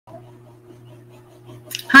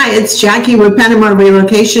Hi, it's Jackie with Panama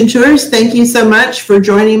Relocation Tours. Thank you so much for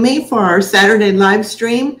joining me for our Saturday live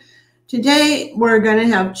stream. Today, we're going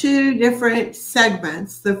to have two different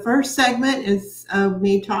segments. The first segment is of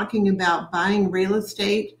me talking about buying real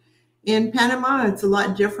estate in Panama. It's a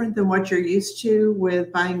lot different than what you're used to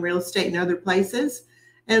with buying real estate in other places.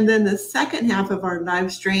 And then the second half of our live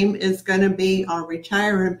stream is going to be our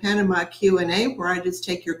Retire in Panama Q&A, where I just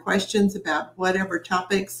take your questions about whatever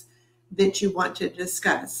topics that you want to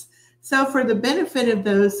discuss. So for the benefit of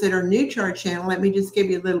those that are new to our channel, let me just give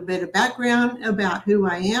you a little bit of background about who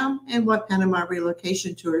I am and what Panama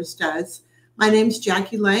Relocation Tours does. My name's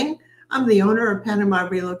Jackie Lang. I'm the owner of Panama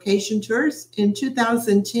Relocation Tours. In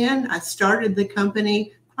 2010, I started the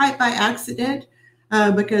company quite by accident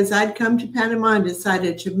because I'd come to Panama and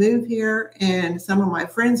decided to move here, and some of my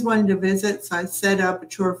friends wanted to visit, so I set up a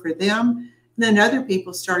tour for them. And then other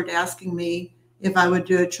people started asking me if I would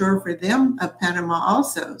do a tour for them of Panama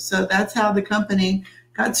also. So that's how the company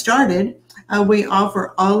got started. We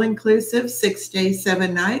offer all-inclusive 6-day,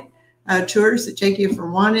 7-night tours that take you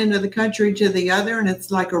from one end of the country to the other. And it's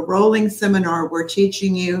like a rolling seminar. We're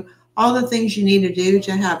teaching you all the things you need to do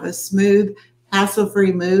to have a smooth,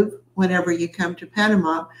 hassle-free move whenever you come to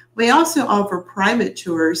Panama. We also offer private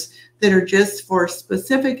tours that are just for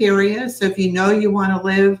specific areas. So if you know you want to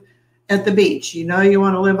live at the beach, you know you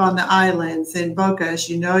want to live on the islands in Bocas,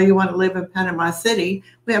 you know you want to live in Panama City,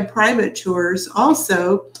 we have private tours.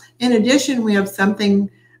 Also, in addition, we have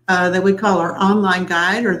something that we call our online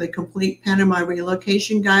guide, or the complete Panama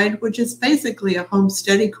relocation guide, which is basically a home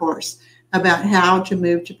study course about how to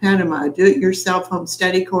move to Panama. Do-it-yourself home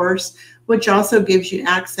study course, which also gives you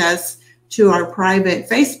access to our private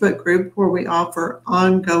Facebook group where we offer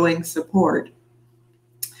ongoing support.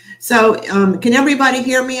 So can everybody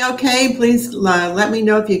hear me okay? Please let me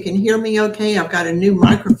know if you can hear me okay. I've got a new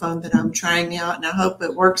microphone that I'm trying out, and I hope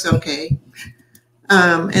it works okay.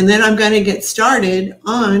 And then I'm going to get started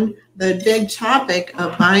on the big topic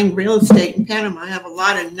of buying real estate in Panama. I have a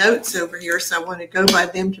lot of notes over here, so I want to go by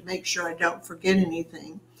them to make sure I don't forget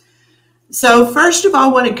anything. So first of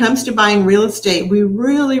all, when it comes to buying real estate, we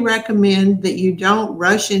really recommend that you don't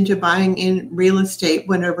rush into buying in real estate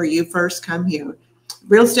whenever you first come here.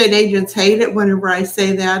 Real estate agents hate it whenever I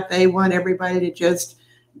say that. They want everybody to just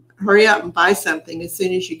hurry up and buy something as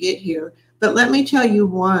soon as you get here. But let me tell you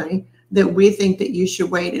why that we think that you should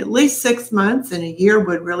wait at least 6 months, and a year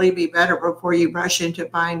would really be better before you rush into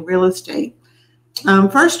buying real estate.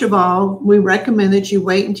 First of all, we recommend that you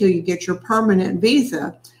wait until you get your permanent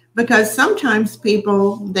visa, because sometimes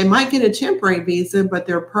people, they might get a temporary visa, but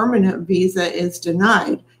their permanent visa is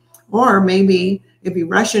denied. Or maybe if you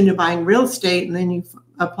rush into buying real estate and then you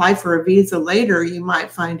apply for a visa later, you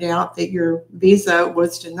might find out that your visa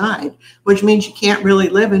was denied, which means you can't really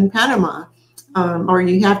live in Panama, or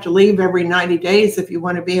you have to leave every 90 days if you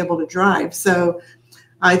want to be able to drive. So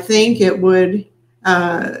I think it would,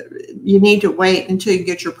 you need to wait until you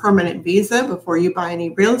get your permanent visa before you buy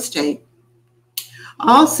any real estate.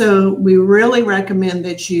 Also, we really recommend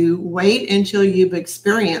that you wait until you've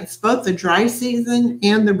experienced both the dry season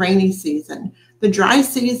and the rainy season. The dry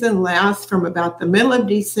season lasts from about the middle of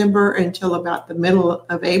December until about the middle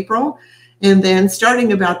of April. And then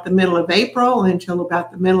starting about the middle of April until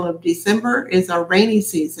about the middle of December is our rainy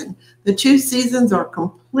season. The two seasons are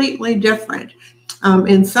completely different.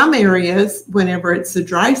 In some areas, whenever it's the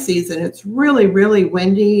dry season, it's really, really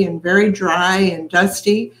windy and very dry and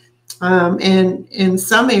dusty. And in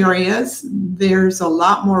some areas, there's a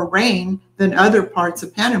lot more rain than other parts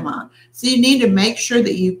of Panama. So you need to make sure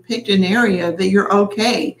that you picked an area that you're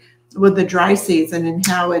okay with the dry season and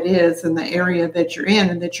how it is in the area that you're in,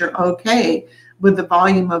 and that you're okay with the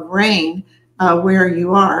volume of rain where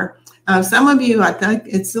you are. Some of you, I think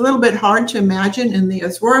it's a little bit hard to imagine in the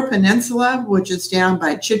Azora Peninsula, which is down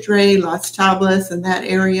by Chitre, Las Tablas, and that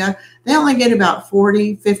area. They only get about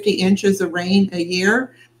 40, 50 inches of rain a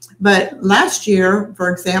year. But last year,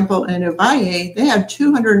 for example, in Ovalle, they had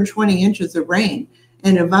 220 inches of rain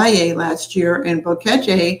in Ovalle last year, and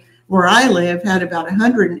Boquete, where I live, had about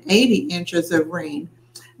 180 inches of rain.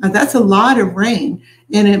 Now, that's a lot of rain,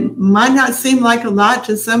 and it might not seem like a lot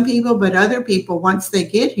to some people, but other people, once they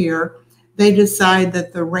get here, they decide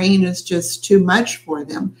that the rain is just too much for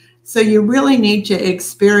them. So you really need to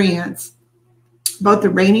experience both the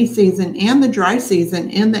rainy season and the dry season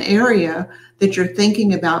in the area that you're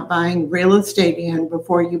thinking about buying real estate in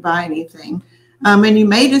before you buy anything. And you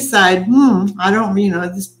may decide, I don't,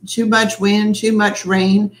 there's too much wind, too much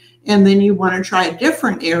rain. And then you want to try a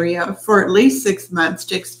different area for at least 6 months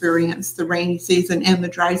to experience the rainy season and the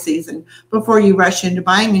dry season before you rush into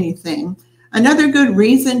buying anything. Another good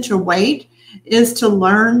reason to wait is to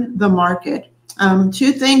learn the market.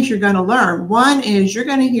 Two things you're going to learn. One is you're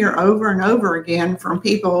going to hear over and over again from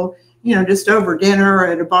people, just over dinner or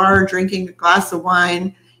at a bar drinking a glass of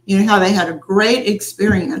wine, how they had a great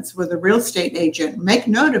experience with a real estate agent. Make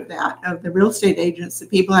note of that, of the real estate agents, that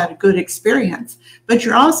people had a good experience. But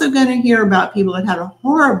you're also going to hear about people that had a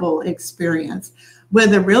horrible experience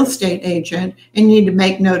with a real estate agent, and you need to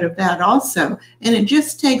make note of that also. And it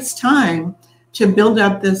just takes time to build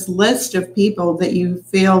up this list of people that you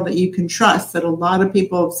feel that you can trust, that a lot of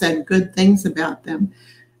people have said good things about them.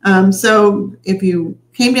 So if you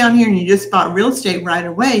came down here and you just bought real estate right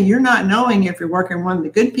away, you're not knowing if you're working with one of the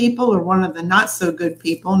good people or one of the not so good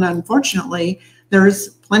people. And unfortunately, there's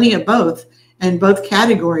plenty of both in both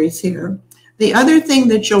categories here. The other thing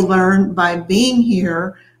that you'll learn by being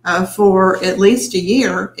here for at least a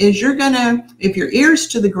year is you're going to, if your ear's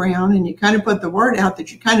to the ground and you kind of put the word out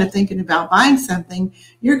that you're kind of thinking about buying something,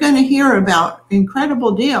 you're going to hear about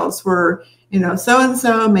incredible deals where,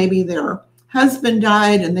 so-and-so, maybe their husband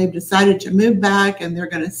died and they've decided to move back and they're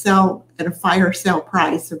going to sell at a fire sale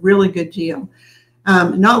price, a really good deal.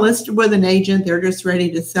 Not listed with an agent, they're just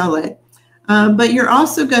ready to sell it. But you're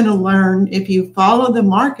also going to learn, if you follow the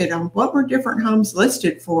market, on what were different homes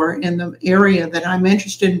listed for in the area that I'm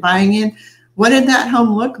interested in buying in. What did that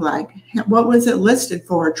home look like? What was it listed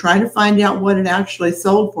for? Try to find out what it actually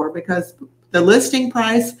sold for, because the listing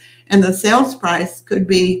price and the sales price could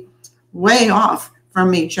be way off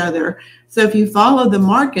from each other. So if you follow the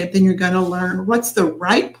market, then you're going to learn what's the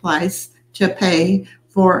right price to pay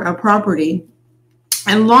for a property.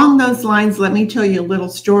 And along those lines, let me tell you a little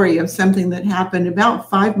story of something that happened about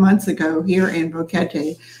 5 months ago here in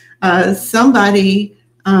Boquete. Somebody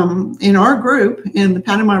in our group, in the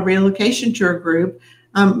Panama Relocation Tour group,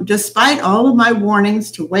 despite all of my warnings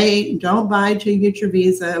to wait, don't buy till you get your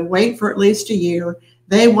visa, wait for at least a year,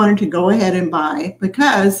 they wanted to go ahead and buy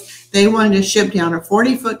because they wanted to ship down a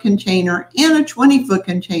 40-foot container and a 20-foot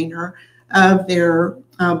container of their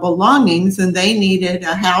belongings, and they needed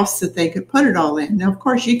a house that they could put it all in. Now, of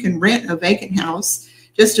course, you can rent a vacant house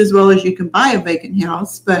just as well as you can buy a vacant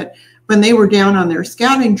house, but when they were down on their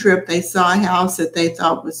scouting trip, they saw a house that they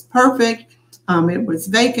thought was perfect. It was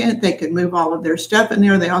vacant. They could move all of their stuff in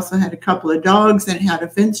there. They also had a couple of dogs and it had a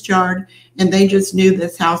fenced yard, and they just knew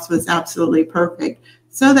this house was absolutely perfect.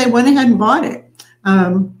 So they went ahead and bought it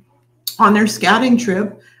on their scouting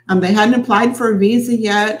trip. They hadn't applied for a visa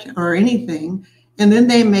yet or anything. And then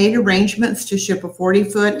they made arrangements to ship a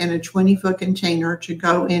 40-foot and a 20-foot container to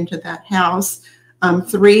go into that house.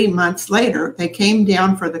 3 months later, they came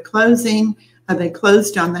down for the closing. They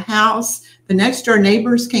closed on the house. The next door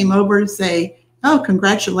neighbors came over to say, "Oh,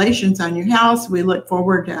 congratulations on your house. We look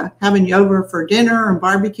forward to having you over for dinner and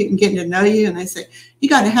barbecue and getting to know you." And they say, "You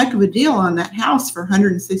got a heck of a deal on that house for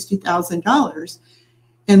 $160,000.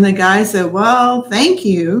 And the guy said, "Well, thank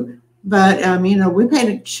you, but we paid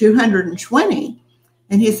it $220,000.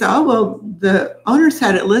 And he said, "Oh, well, the owners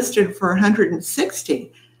had it listed for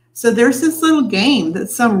 $160,000. So there's this little game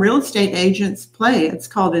that some real estate agents play. It's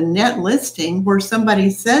called a net listing, where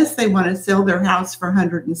somebody says they want to sell their house for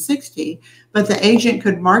 $160,000, but the agent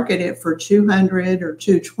could market it for $200,000 or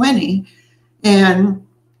 $220,000 and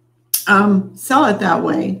sell it that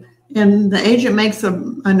way. And the agent makes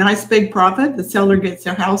a nice big profit. The seller gets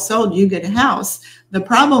their house sold. You get a house. The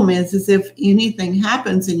problem is if anything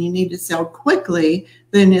happens and you need to sell quickly,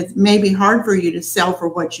 then it may be hard for you to sell for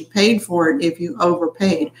what you paid for it if you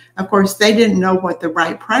overpaid. Of course, they didn't know what the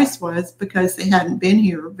right price was because they hadn't been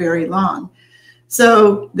here very long.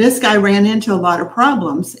 So this guy ran into a lot of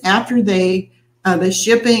problems after they'd already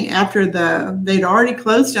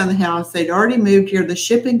closed on the house. They'd already moved here. The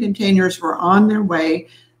shipping containers were on their way.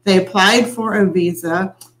 They applied for a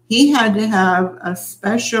visa. He had to have a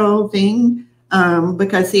special thing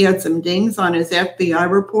because he had some dings on his FBI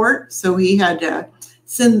report. So he had to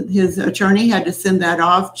his attorney had to send that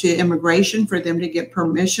off to immigration for them to get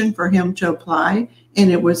permission for him to apply,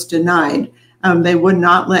 and it was denied. They would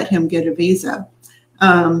not let him get a visa.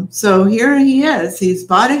 So here he is. He's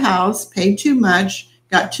bought a house, paid too much,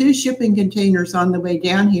 got 2 shipping containers on the way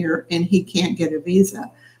down here, and he can't get a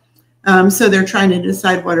visa. So they're trying to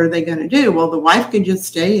decide, what are they going to do? Well, the wife could just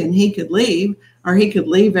stay and he could leave, or he could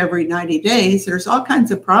leave every 90 days. There's all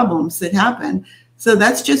kinds of problems that happen. So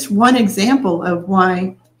that's just one example of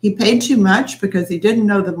why he paid too much, because he didn't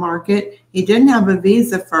know the market. He didn't have a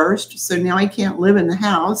visa first, so now he can't live in the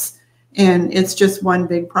house, and it's just one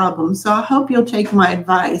big problem. So I hope you'll take my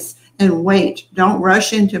advice and wait. Don't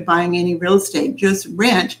rush into buying any real estate. Just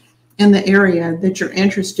rent in the area that you're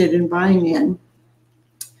interested in buying in.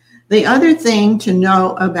 The other thing to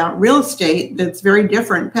know about real estate that's very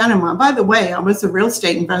different in Panama, by the way, I was a real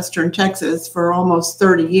estate investor in Texas for almost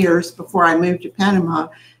 30 years before I moved to Panama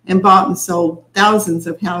and bought and sold thousands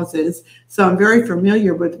of houses. So I'm very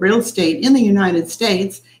familiar with real estate in the United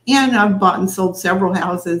States, and I've bought and sold several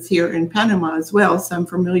houses here in Panama as well. So I'm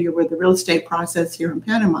familiar with the real estate process here in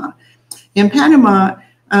Panama. In Panama,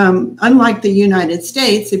 unlike the United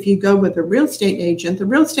States, if you go with a real estate agent, the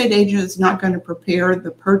real estate agent is not going to prepare the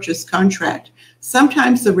purchase contract.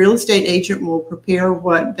 Sometimes the real estate agent will prepare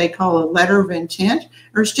what they call a letter of intent,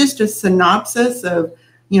 or it's just a synopsis of,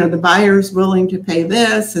 the buyer's willing to pay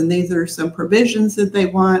this, and these are some provisions that they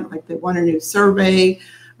want, like they want a new survey,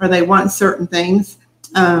 or they want certain things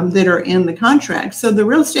that are in the contract. So the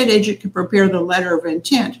real estate agent can prepare the letter of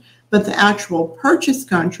intent, but the actual purchase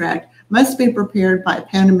contract must be prepared by a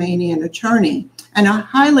Panamanian attorney. And I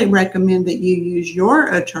highly recommend that you use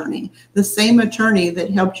your attorney. The same attorney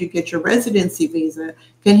that helped you get your residency visa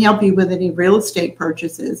can help you with any real estate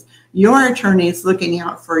purchases. Your attorney is looking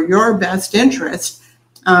out for your best interest.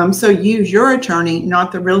 So use your attorney,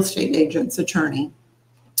 not the real estate agent's attorney.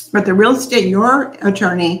 But your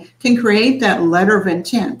attorney can create that letter of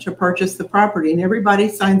intent to purchase the property, and everybody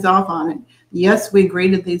signs off on it. Yes, we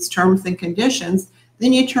agree to these terms and conditions.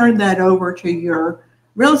 Then you turn that over to your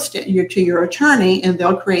attorney, and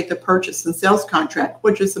they'll create the purchase and sales contract,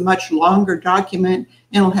 which is a much longer document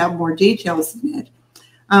and will have more details in it.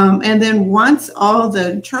 And then once all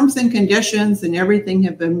the terms and conditions and everything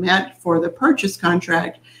have been met for the purchase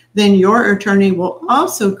contract, then your attorney will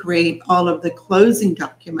also create all of the closing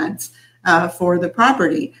documents for the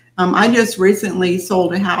property. I just recently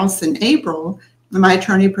sold a house in April. My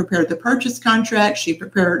attorney prepared the purchase contract. She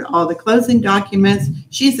prepared all the closing documents.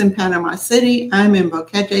 She's in Panama City. I'm in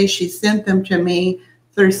Boquete. She sent them to me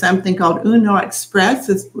through something called Uno Express,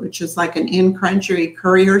 which is like an in-country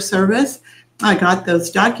courier service. I got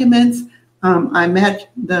those documents. I met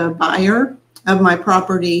the buyer of my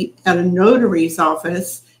property at a notary's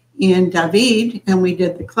office in David, and we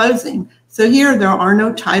did the closing. So here there are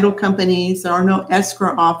no title companies, there are no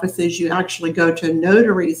escrow offices. You actually go to a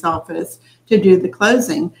notary's office to do the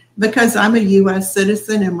closing. Because I'm a U.S.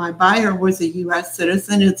 citizen and my buyer was a U.S.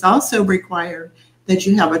 citizen, it's also required that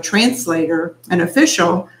you have a translator, an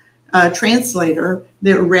official translator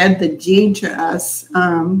that read the deed to us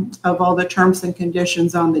of all the terms and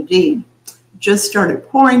conditions on the deed. Just started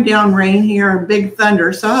pouring down rain here and big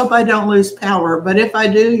thunder, so I hope I don't lose power, but if I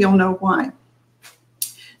do, you'll know why.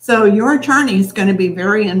 So your attorney is going to be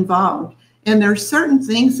very involved, and there's certain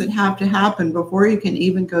things that have to happen before you can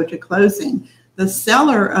even go to closing. The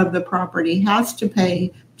seller of the property has to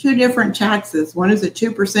pay two different taxes. One is a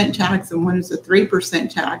 2% tax and one is a 3%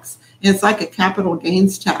 tax. And it's like a capital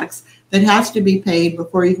gains tax that has to be paid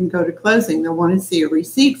before you can go to closing. They'll want to see a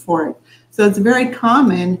receipt for it. So it's very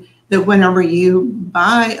common that whenever you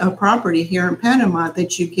buy a property here in Panama,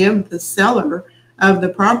 that you give the seller of the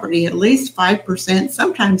property at least 5%,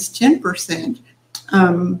 sometimes 10%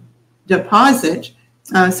 deposit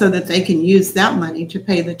so that they can use that money to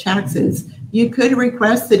pay the taxes. You could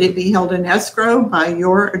request that it be held in escrow by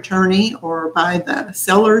your attorney or by the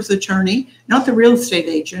seller's attorney, not the real estate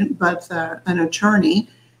agent, but an attorney.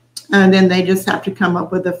 And then they just have to come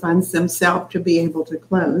up with the funds themselves to be able to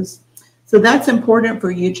close. So that's important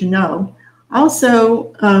for you to know.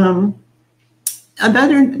 Also,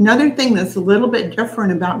 another thing that's a little bit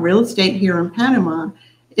different about real estate here in Panama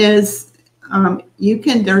is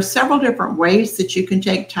there are several different ways that you can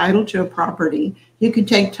take title to a property. You can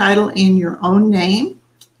take title in your own name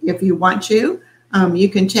if you want to. You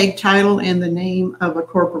can take title in the name of a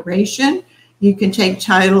corporation. You can take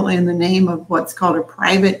title in the name of what's called a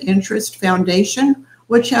private interest foundation,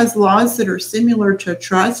 which has laws that are similar to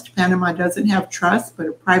trust. Panama doesn't have trust, but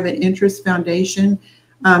a private interest foundation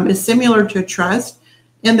is similar to trust.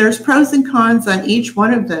 And there's pros and cons on each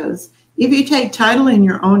one of those. If you take title in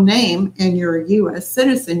your own name and you're a U.S.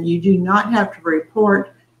 citizen, you do not have to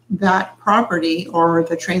report that property or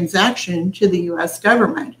the transaction to the U.S.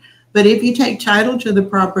 government. But if you take title to the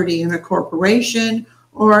property in a corporation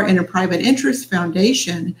or in a private interest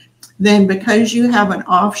foundation, then because you have an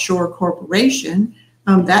offshore corporation,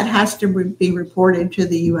 that has to be reported to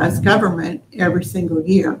the U.S. government every single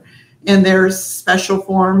year. And there's special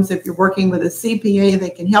forms. If you're working with a CPA, they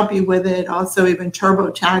can help you with it. Also, even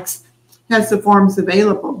TurboTax has the forms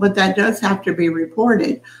available, but that does have to be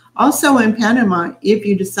reported. Also in Panama, if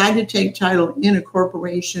you decide to take title in a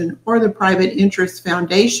corporation or the private interest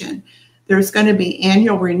foundation, there's going to be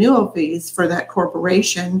annual renewal fees for that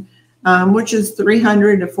corporation, which is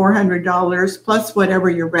 $300 to $400 plus whatever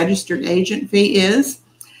your registered agent fee is.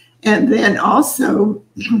 And then also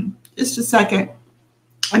Just a second.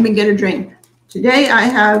 Let me get a drink. Today I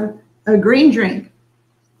have a green drink.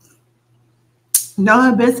 No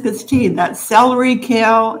hibiscus tea. That's celery,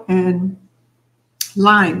 kale, and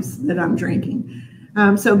limes that I'm drinking.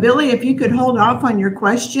 So Billy, if you could hold off on your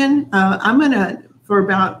question, I'm going to, for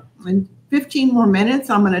about 15 more minutes,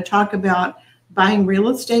 I'm going to talk about buying real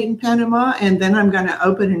estate in Panama, and then I'm going to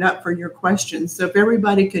open it up for your questions. So if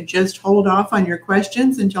everybody could just hold off on your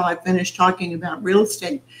questions until I finish talking about real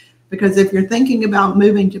estate, because if you're thinking about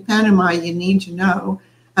moving to Panama, you need to know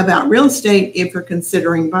about real estate if you're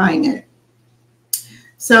considering buying it.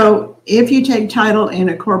 So if you take title in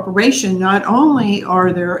a corporation, not only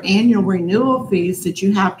are there annual renewal fees that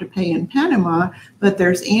you have to pay in Panama, but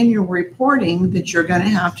there's annual reporting that you're going to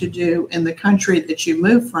have to do in the country that you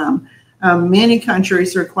move from. Many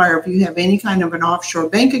countries require, if you have any kind of an offshore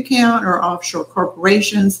bank account or offshore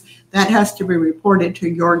corporations, that has to be reported to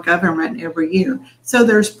your government every year. So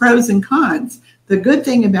there's pros and cons. The good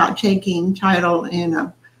thing about taking title in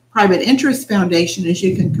a private interest foundation is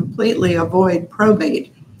you can completely avoid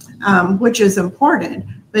probate, which is important.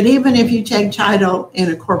 But even if you take title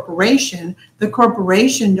in a corporation, the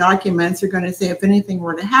corporation documents are going to say, if anything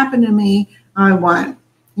were to happen to me, I want,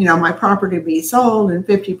 my property to be sold, and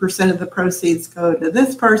 50% of the proceeds go to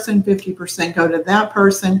this person, 50% go to that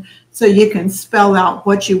person. So you can spell out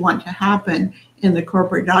what you want to happen in the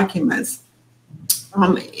corporate documents.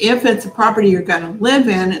 If it's a property you're going to live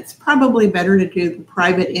in, it's probably better to do the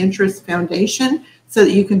private interest foundation so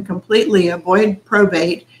that you can completely avoid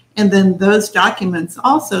probate. And then those documents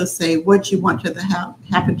also say what you want to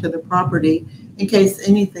happen to the property in case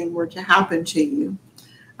anything were to happen to you.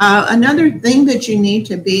 Another thing that you need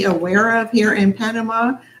to be aware of here in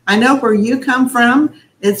Panama, I know where you come from,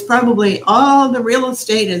 it's probably all the real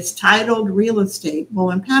estate is titled real estate. Well,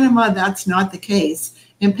 in Panama, that's not the case.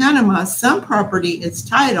 In Panama, some property is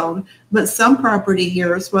titled, but some property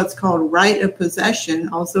here is what's called right of possession,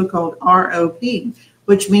 also called ROP,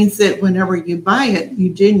 which means that whenever you buy it, you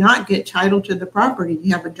do not get title to the property.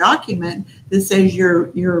 You have a document that says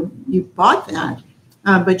you bought that,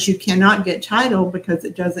 but you cannot get title because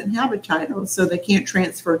it doesn't have a title. So they can't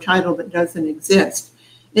transfer title that doesn't exist.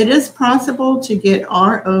 It is possible to get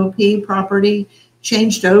ROP property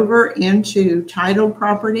changed over into title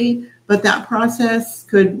property, but that process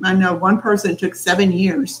I know one person took 7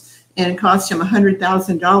 years and it cost him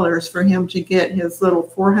 $100,000 for him to get his little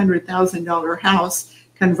 $400,000 house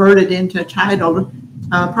converted into titled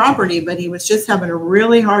property, but he was just having a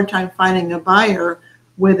really hard time finding a buyer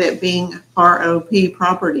with it being ROP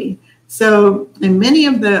property. So, and many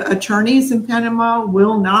of the attorneys in Panama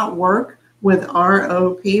will not work with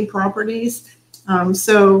ROP properties.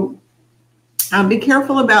 Be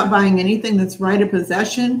careful about buying anything that's right of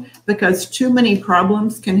possession because too many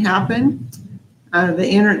problems can happen.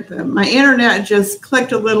 My internet just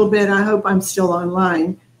clicked a little bit. I hope I'm still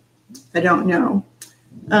online. I don't know.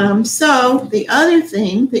 So the other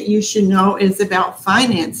thing that you should know is about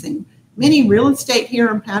financing. Many real estate here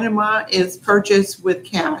in Panama is purchased with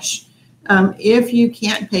cash. If you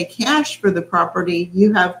can't pay cash for the property,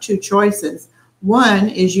 you have two choices. One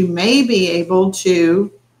is you may be able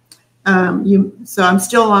to, so I'm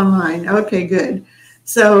still online. Okay, good.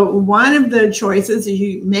 So one of the choices is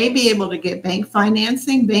you may be able to get bank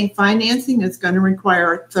financing. Bank financing is going to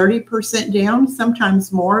require 30% down,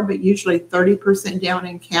 sometimes more, but usually 30% down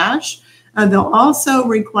in cash. They'll also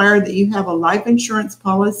require that you have a life insurance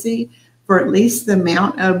policy for at least the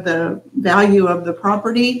amount of the value of the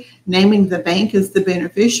property, naming the bank as the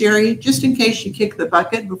beneficiary, just in case you kick the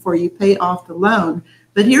bucket before you pay off the loan.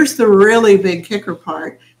 But here's the really big kicker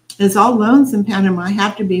part, is all loans in Panama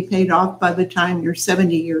have to be paid off by the time you're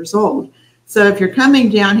 70 years old. So if you're coming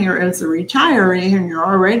down here as a retiree and you're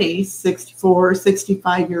already 64,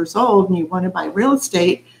 65 years old and you want to buy real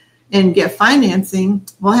estate and get financing,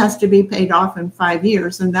 well, it has to be paid off in 5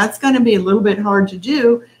 years. And that's going to be a little bit hard to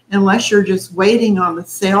do unless you're just waiting on the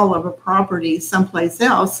sale of a property someplace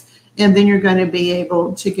else, and then you're going to be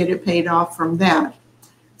able to get it paid off from that.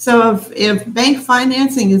 So if bank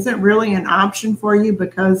financing isn't really an option for you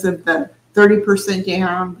because of the 30%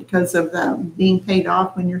 down, because of the being paid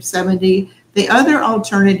off when you're 70, the other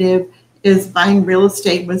alternative is buying real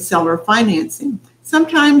estate with seller financing.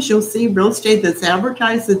 Sometimes you'll see real estate that's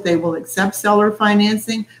advertised that they will accept seller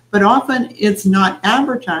financing, but often it's not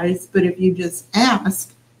advertised, but if you just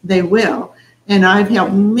ask, they will. And I've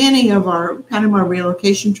helped many of our Panama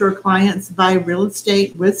relocation tour clients buy real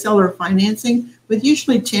estate with seller financing with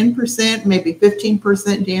usually 10%, maybe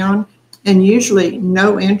 15% down, and usually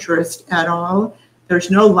no interest at all. There's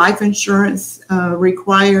no life insurance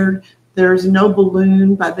required. There's no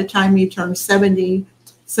balloon by the time you turn 70.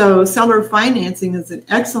 So seller financing is an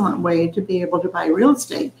excellent way to be able to buy real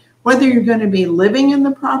estate. Whether you're going to be living in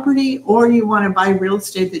the property or you want to buy real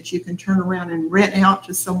estate that you can turn around and rent out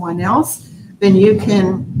to someone else, then you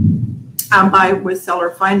can buy with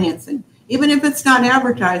seller financing. Even if it's not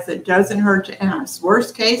advertised, it doesn't hurt to ask.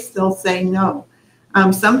 Worst case, they'll say no.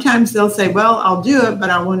 Sometimes they'll say, well, I'll do it, but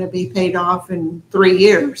I want to be paid off in 3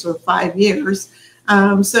 years or 5 years.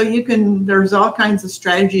 So there's all kinds of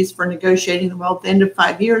strategies for negotiating. Well, at the end of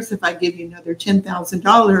 5 years, if I give you another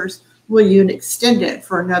 $10,000, will you extend it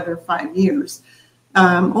for another 5 years?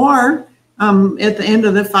 Or at the end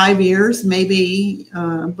of the 5 years, maybe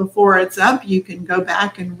before it's up, you can go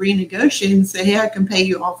back and renegotiate and say, hey, I can pay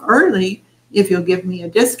you off early if you'll give me a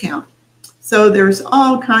discount. So there's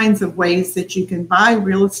all kinds of ways that you can buy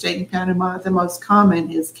real estate in Panama. The most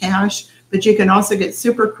common is cash, but you can also get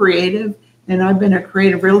super creative. And I've been a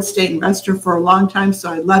creative real estate investor for a long time, so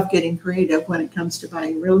I love getting creative when it comes to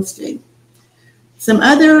buying real estate. Some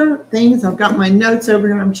other things, I've got my notes over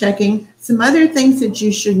here, I'm checking. Some other things that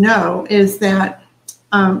you should know is that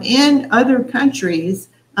in other countries,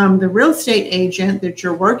 the real estate agent that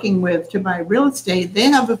you're working with to buy real estate, they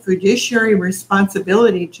have a fiduciary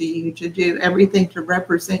responsibility to you to do everything to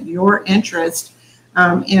represent your interest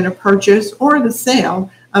in a purchase or the sale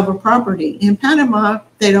of a property. In Panama,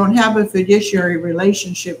 they don't have a fiduciary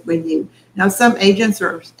relationship with you. Now, some agents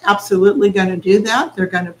are absolutely going to do that. They're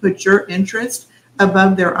going to put your interest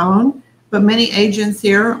above their own. But many agents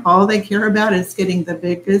here, all they care about is getting the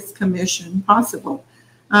biggest commission possible.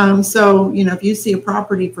 So, if you see a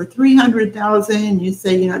property for $300,000, you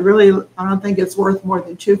say, really, I don't think it's worth more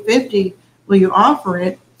than $250,000. Will you offer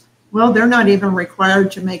it? Well, they're not even required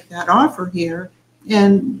to make that offer here.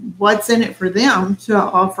 And what's in it for them to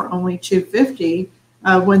offer only $250,000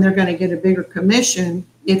 when they're going to get a bigger commission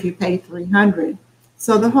if you pay $300,000?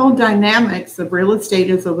 So the whole dynamics of real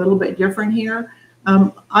estate is a little bit different here.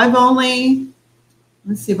 Let's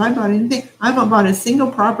see if I bought anything. I haven't bought a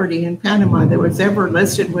single property in Panama that was ever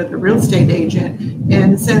listed with a real estate agent.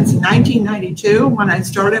 And since 1992, when I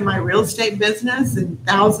started my real estate business and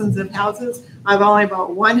thousands of houses, I've only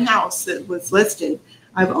bought one house that was listed.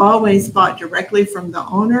 I've always bought directly from the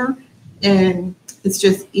owner, and it's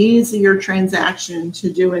just easier transaction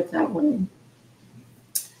to do it that way.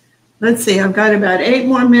 Let's see, I've got about 8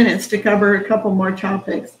 more minutes to cover a couple more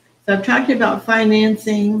topics. So I've talked about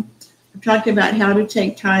financing. I've talked about how to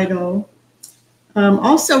take title.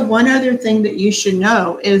 Also, one other thing that you should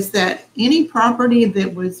know is that any property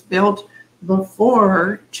that was built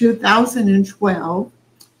before 2012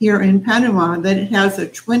 here in Panama, that it has a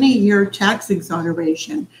 20-year tax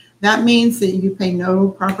exoneration. That means that you pay no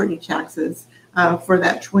property taxes for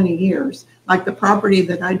that 20 years. Like the property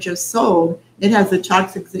that I just sold, it has a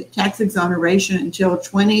tax exoneration until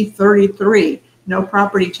 2033. No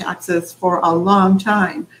property taxes for a long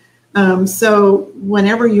time. So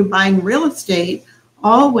whenever you're buying real estate,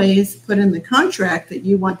 always put in the contract that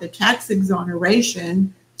you want the tax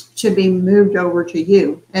exoneration to be moved over to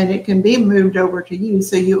you, and it can be moved over to you,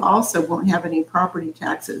 so you also won't have any property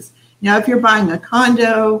taxes. Now, if you're buying a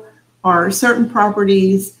condo or certain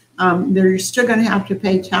properties, they're still going to have to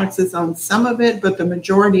pay taxes on some of it, but the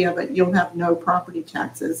majority of it, you'll have no property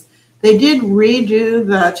taxes. They did redo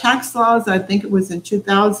the tax laws. I think it was in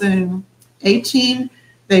 2018.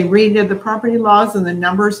 They redid the property laws, and the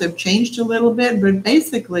numbers have changed a little bit. But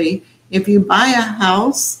basically, if you buy a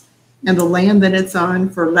house and the land that it's on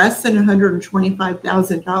for less than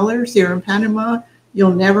 $125,000 here in Panama, you'll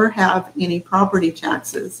never have any property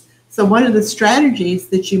taxes. So one of the strategies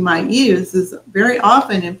that you might use is very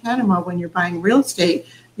often in Panama when you're buying real estate,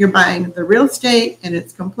 you're buying the real estate and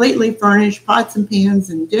it's completely furnished, pots and pans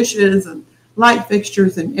and dishes and light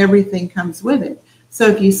fixtures and everything comes with it. So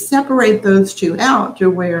if you separate those two out to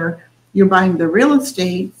where you're buying the real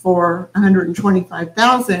estate for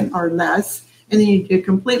 $125,000 or less, and then you do a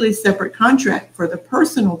completely separate contract for the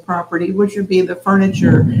personal property, which would be the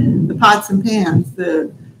furniture, the pots and pans, the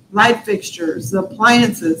light fixtures, the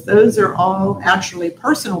appliances, those are all actually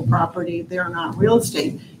personal property. They're not real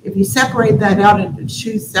estate. If you separate that out into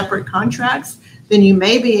 2 separate contracts, then you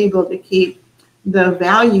may be able to keep the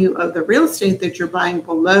value of the real estate that you're buying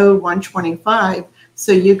below $125,000,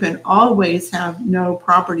 so you can always have no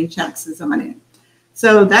property taxes on it.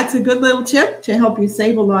 So that's a good little tip to help you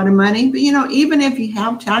save a lot of money. But, even if you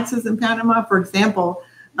have taxes in Panama, for example,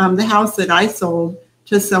 the house that I sold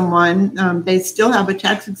to someone, they still have a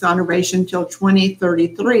tax exoneration till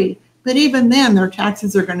 2033. But even then, their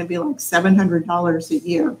taxes are going to be like $700 a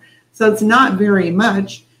year. So it's not very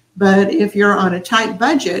much. But if you're on a tight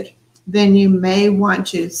budget then you may want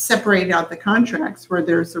to separate out the contracts where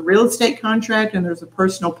there's a real estate contract and there's a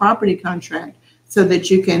personal property contract so that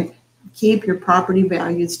you can keep your property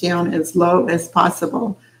values down as low as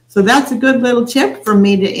possible. So that's a good little tip for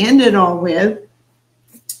me to end it all with.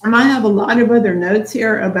 And I have a lot of other notes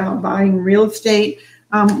here about buying real estate.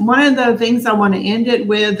 One of the things I want to end it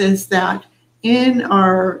with is that in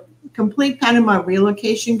our complete Panama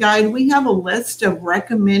relocation guide, we have a list of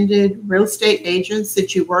recommended real estate agents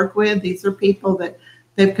that you work with. These are people that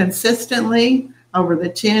they've consistently, over the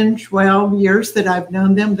 10, 12 years that I've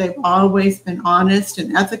known them, they've always been honest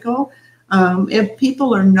and ethical. If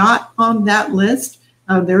people are not on that list,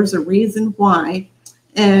 there's a reason why.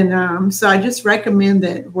 And so I just recommend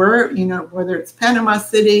that whether it's Panama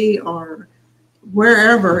City or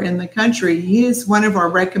wherever in the country, use one of our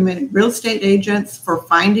recommended real estate agents for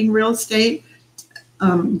finding real estate.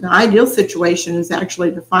 The ideal situation is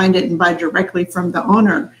actually to find it and buy directly from the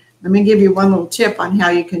owner. Let me give you one little tip on how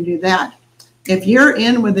you can do that. If you're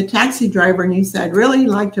in with a taxi driver and you said, I'd really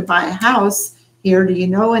like to buy a house here, do you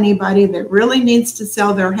know anybody that really needs to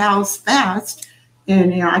sell their house fast?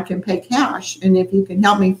 And I can pay cash. And if you can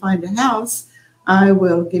help me find a house, I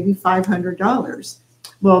will give you $500.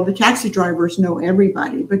 Well, the taxi drivers know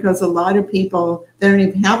everybody because a lot of people, they don't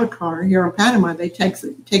even have a car here in Panama. They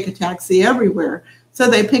take a taxi everywhere. So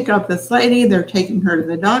they pick up this lady, they're taking her to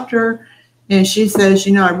the doctor, and she says,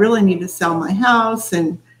 I really need to sell my house.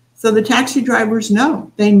 And so the taxi drivers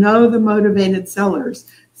know. They know the motivated sellers.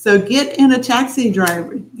 So get in with a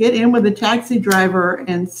taxi driver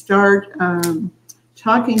and start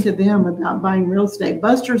talking to them about buying real estate.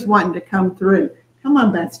 Buster's wanting to come through. Come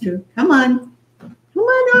on, Buster. Come on. Come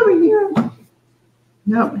on over here.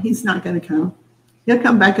 No, he's not going to come. He'll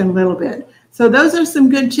come back in a little bit. So those are some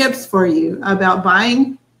good tips for you about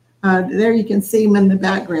buying. There you can see them in the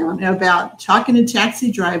background, about talking to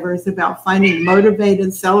taxi drivers, about finding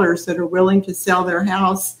motivated sellers that are willing to sell their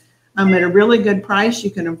house at a really good price. You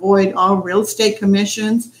can avoid all real estate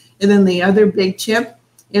commissions. And then the other big tip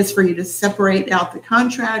is for you to separate out the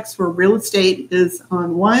contracts where real estate is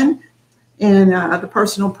on one and the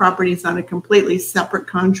personal property is on a completely separate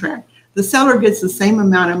contract. The seller gets the same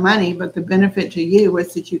amount of money, but the benefit to you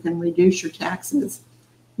is that you can reduce your taxes.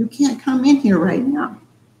 You can't come in here right now.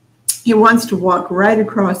 He wants to walk right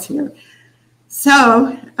across here.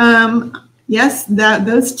 So, yes,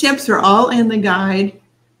 those tips are all in the guide.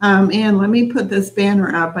 And let me put this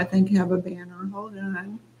banner up. I think I have a banner. Hold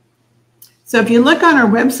on. So if you look on our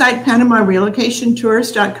website,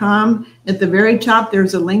 PanamaRelocationTours.com, at the very top,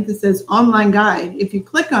 there's a link that says online guide. If you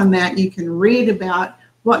click on that, you can read about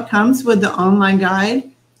what comes with the online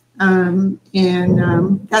guide.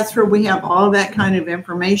 That's where we have all that kind of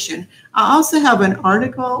information. I also have an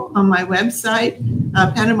article on my website,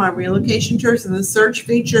 Panama Relocation Tours, in the search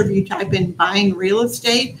feature. If you type in buying real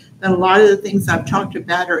estate, then a lot of the things I've talked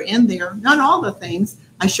about are in there. Not all the things.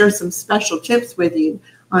 I share some special tips with you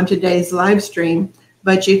on today's live stream,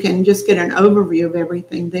 but you can just get an overview of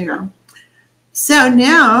everything there. So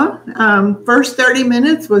now, first 30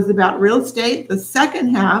 minutes was about real estate. The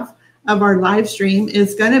second half of our live stream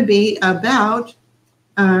is going to be about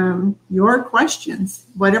your questions,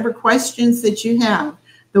 whatever questions that you have.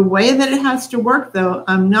 The way that it has to work, though,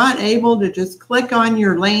 I'm not able to just click on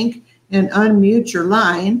your link and unmute your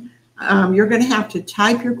line. You're going to have to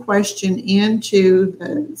type your question into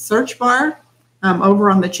the search bar over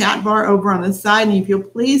on the chat bar over on the side. And if you'll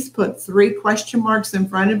please put 3 question marks in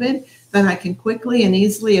front of it, then I can quickly and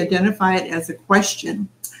easily identify it as a question.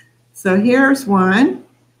 So here's one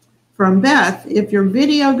from Beth. If your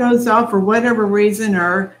video goes off for whatever reason,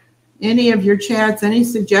 or any of your chats, any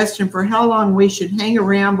suggestion for how long we should hang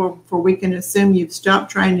around before we can assume you've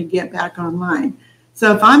stopped trying to get back online.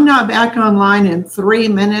 So if I'm not back online in 3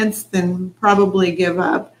 minutes, then probably give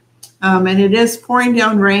up. And it is pouring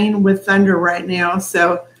down rain with thunder right now.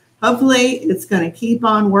 So hopefully it's going to keep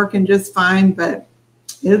on working just fine, but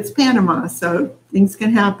it's Panama, so things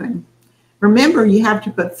can happen. Remember, you have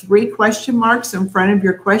to put 3 question marks in front of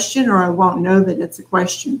your question or I won't know that it's a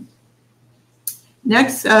question.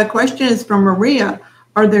 Next question is from Maria.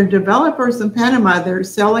 Are there developers in Panama that are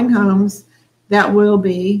selling homes that will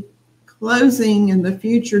be closing in the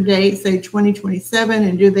future date, say 2027,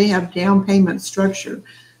 and do they have down payment structure?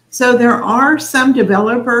 So there are some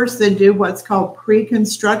developers that do what's called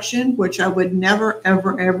pre-construction, which I would never,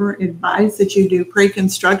 ever, ever advise that you do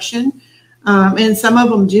pre-construction. And some of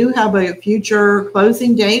them do have a future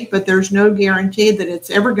closing date, but there's no guarantee that it's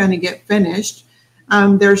ever going to get finished.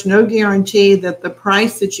 There's no guarantee that the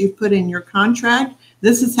price that you put in your contract,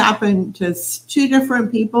 this has happened to 2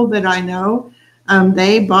 different people that I know.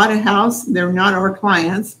 They bought a house. They're not our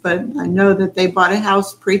clients, but I know that they bought a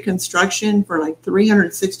house pre-construction for like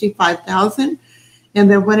 $365,000. And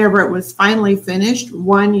then whenever it was finally finished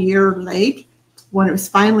 1 year late, when it was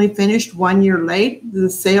finally finished 1 year late, the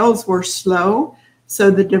sales were slow. So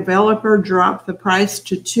the developer dropped the price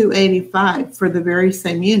to $285 for the very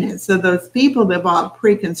same unit. So those people that bought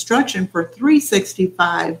pre-construction for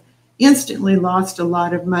 $365 instantly lost a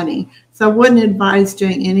lot of money. So I wouldn't advise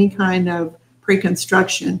doing any kind of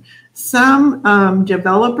pre-construction. Some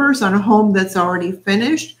developers on a home that's already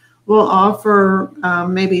finished will offer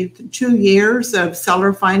maybe 2 years of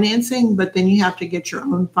seller financing, but then you have to get your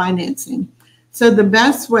own financing. So the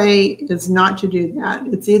best way is not to do that.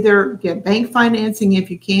 It's either get bank financing if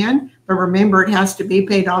you can, but remember it has to be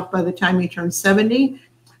paid off by the time you turn 70,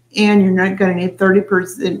 and you're not going to need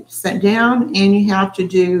 30% down, and you have to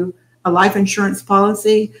do a life insurance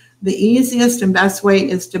policy. The easiest and best way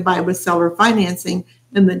is to buy with seller financing,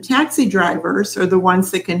 and the taxi drivers are the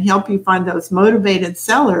ones that can help you find those motivated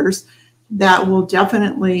sellers that will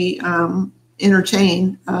definitely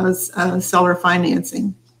entertain seller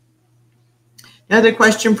financing. Another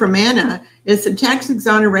question from Anna, is the tax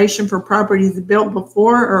exoneration for properties built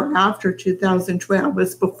before or after 2012?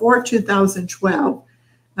 It's before 2012.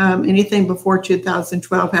 Anything before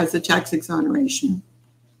 2012 has a tax exoneration.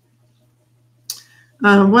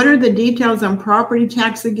 What are the details on property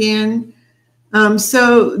tax again?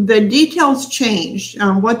 So the details changed.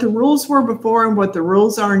 What the rules were before and what the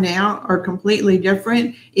rules are now are completely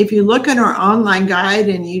different. If you look at our online guide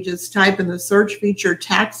and you just type in the search feature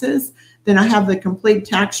taxes, then I have the complete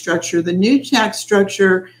tax structure. The new tax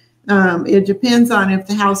structure, it depends on if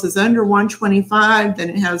the house is under 125,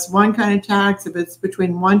 then it has one kind of tax. If it's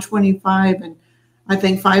between 125 and I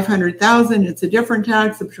think 500,000, it's a different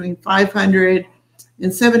tax. Between 500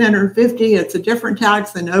 and 750, it's a different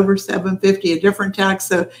tax, and over 750, a different tax.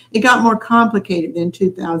 So it got more complicated in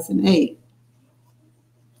 2008.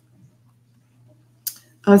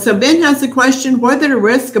 So Ben has a question, what are the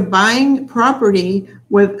risks of buying property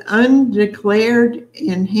with undeclared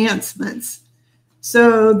enhancements?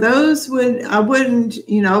 So those I wouldn't,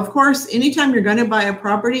 of course, anytime you're going to buy a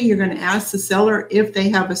property, you're going to ask the seller if they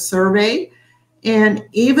have a survey. And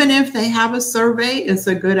even if they have a survey, it's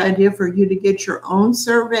a good idea for you to get your own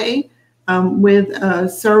survey with a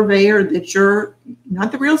surveyor that you're,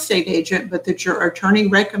 not the real estate agent, but that your attorney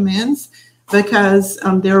recommends, because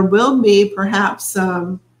there will be perhaps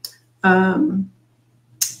the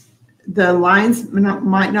lines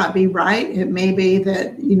might not be right. It may be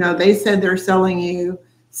that, they said they're selling you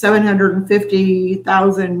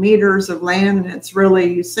 750,000 meters of land, and it's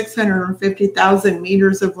really 650,000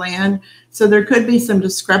 meters of land. So there could be some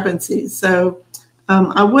discrepancies. So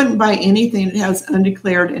I wouldn't buy anything that has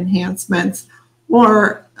undeclared enhancements.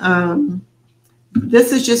 Or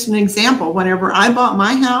this is just an example. Whenever I bought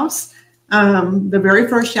my house, the very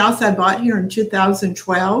first house I bought here in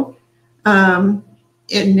 2012,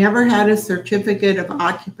 it never had a certificate of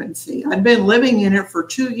occupancy. I'd been living in it for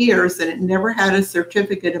 2 years and it never had a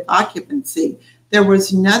certificate of occupancy. There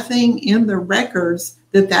was nothing in the records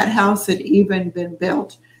that that house had even been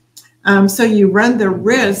built. So you run the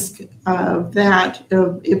risk of that.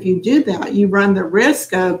 If you do that, you run the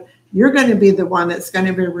risk of you're going to be the one that's going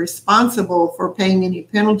to be responsible for paying any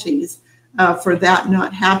penalties for that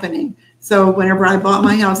not happening. So whenever I bought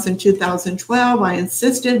my house in 2012, I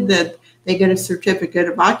insisted that they get a certificate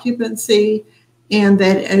of occupancy and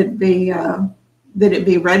that it be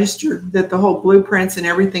registered, that the whole blueprints and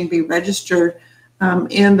everything be registered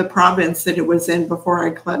in the province that it was in before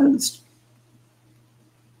I closed.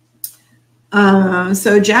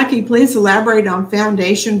 So Jackie, please elaborate on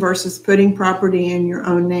foundation versus putting property in your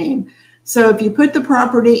own name. So if you put the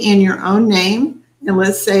property in your own name, and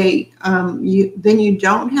let's say then you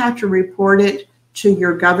don't have to report it to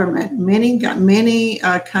your government. Many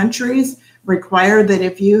countries require that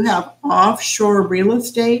if you have offshore real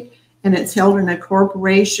estate and it's held in a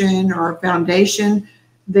corporation or a foundation,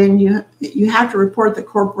 then you have to report the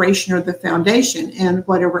corporation or the foundation and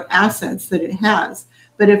whatever assets that it has.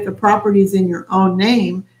 But if the property is in your own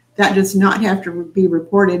name, that does not have to be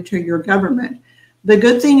reported to your government. The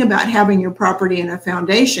good thing about having your property in a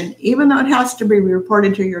foundation, even though it has to be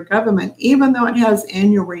reported to your government, even though it has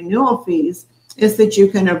annual renewal fees, is that you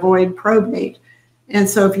can avoid probate. And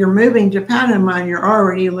so if you're moving to Panama and you're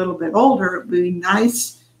already a little bit older, it would be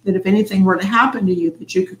nice that if anything were to happen to you,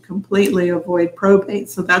 that you could completely avoid probate.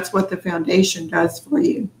 So that's what the foundation does for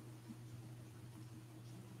you.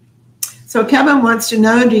 So Kevin wants to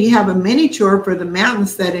know, do you have a mini tour for the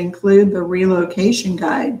mountains that include the relocation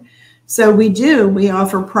guide? So we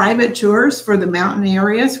offer private tours for the mountain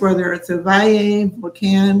areas, whether it's a Valle,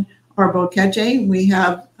 Volcan, or Boquete. We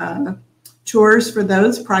have tours for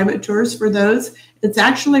those, private tours for those. It's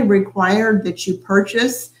actually required that you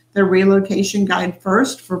purchase the relocation guide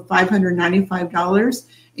first for $595,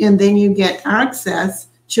 and then you get access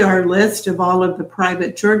to our list of all of the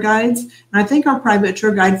private tour guides. And I think our private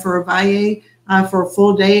tour guide for a Valle for a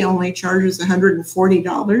full day only charges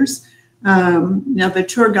 $140. Now the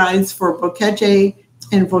tour guides for Boquete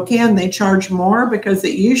and Volcan, they charge more because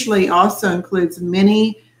it usually also includes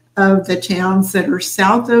many of the towns that are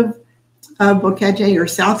south of Boquete or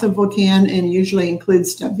south of Volcan, and usually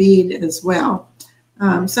includes David as well.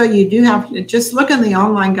 So you do have to just look in the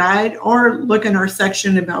online guide or look in our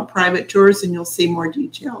section about private tours and you'll see more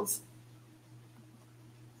details.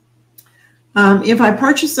 If I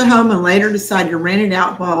purchase a home and later decide to rent it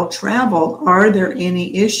out while travel, are there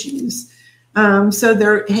any issues?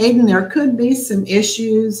 So Hayden, there could be some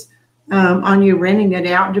issues on you renting it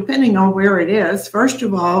out, depending on where it is. First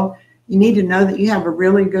of all, you need to know that you have a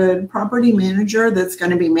really good property manager that's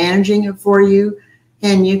going to be managing it for you.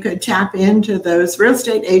 And you could tap into those real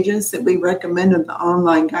estate agents that we recommend in the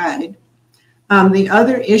online guide. The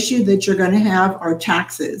other issue that you're going to have are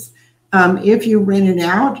taxes. If you rent it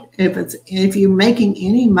out, if you're making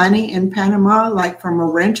any money in Panama, like from a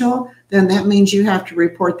rental, then that means you have to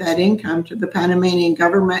report that income to the Panamanian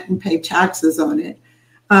government and pay taxes on it.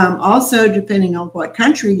 Also, depending on what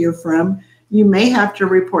country you're from, you may have to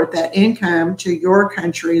report that income to your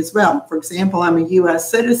country as well. For example, I'm a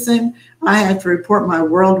U.S. citizen. I have to report my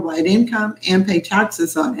worldwide income and pay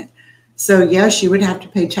taxes on it. So yes, you would have to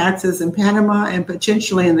pay taxes in Panama and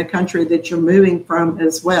potentially in the country that you're moving from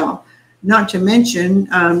as well. Not to mention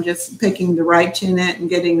just picking the right tenant and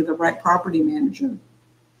getting the right property manager.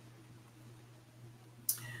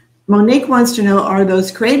 Monique wants to know, are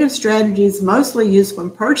those creative strategies mostly used when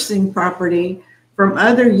purchasing property from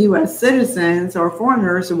other U.S. citizens or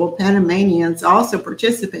foreigners, or will Panamanians also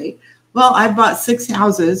participate? Well, I bought 6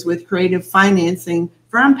 houses with creative financing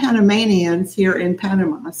from Panamanians here in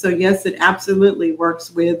Panama. So yes, it absolutely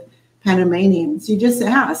works with Panamanians. You just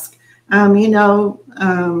ask, and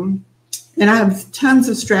I have tons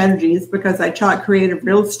of strategies because I taught creative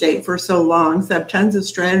real estate for so long. So I have tons of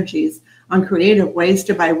strategies on creative ways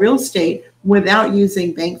to buy real estate without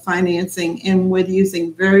using bank financing and with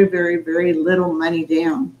using very, very, very little money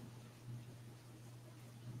down.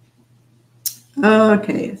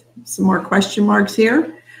 Okay, some more question marks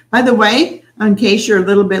here. By the way, in case you're a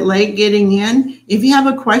little bit late getting in, if you have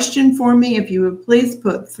a question for me, if you would please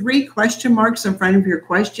put 3 question marks in front of your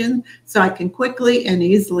question so I can quickly and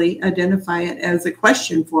easily identify it as a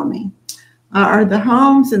question for me. Are the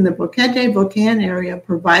homes in the Boquete Volcan area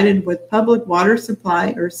provided with public water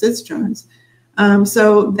supply or cisterns?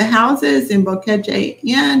 So the houses in Boquete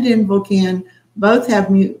and in Volcan both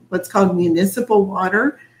have what's called municipal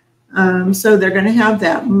water. So they're going to have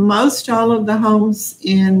that. Most all of the homes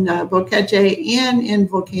in Boquete and in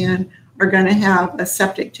Volcan are going to have a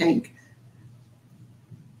septic tank.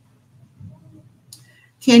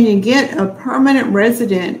 Can you get a permanent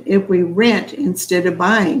resident if we rent instead of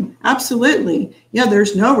buying? Absolutely. Yeah,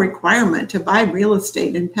 there's no requirement to buy real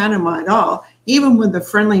estate in Panama at all. Even with the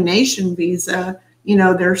Friendly Nation visa,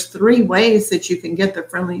 there's 3 ways that you can get the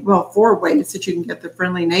 4 ways that you can get the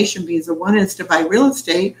Friendly Nation visa. One is to buy real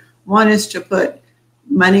estate. One is to put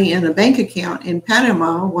money in a bank account in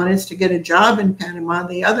Panama. One is to get a job in Panama.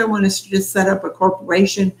 The other one is to just set up a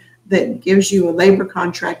corporation that gives you a labor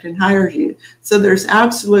contract and hires you. So there's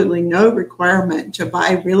absolutely no requirement to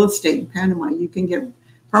buy real estate in Panama. You can get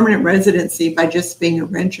permanent residency by just being a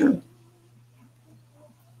renter.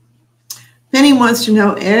 Penny wants to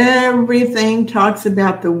know, everything talks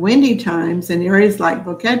about the windy times in areas like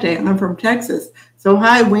Boquete. I'm from Texas. So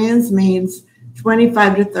high winds means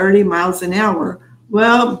 25 to 30 miles an hour.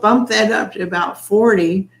 Well, bump that up to about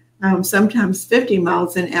 40, sometimes 50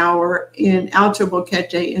 miles an hour in Alto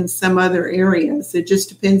Boquete and some other areas. It just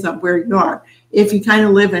depends on where you are. If you kind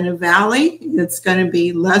of live in a valley, it's going to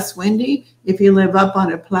be less windy. If you live up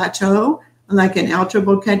on a plateau, like in Alto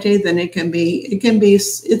Boquete, then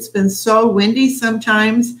it's been so windy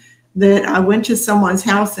sometimes that I went to someone's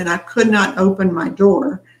house and I could not open my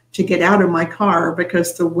door to get out of my car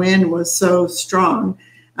because the wind was so strong.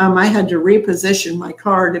 I had to reposition my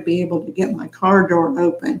car to be able to get my car door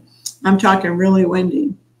open. I'm talking really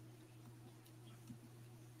windy.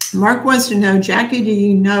 Mark wants to know, Jackie, do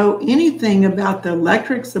you know anything about the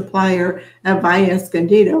electric supplier at Valle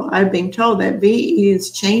Escondido? I've been told that VE is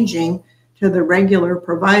changing to the regular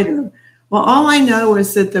provider. Well, all I know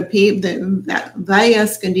is that that Valle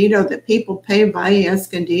Escondido, that people pay Valle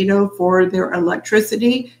Escondido for their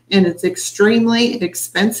electricity, and it's extremely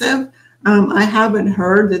expensive. I haven't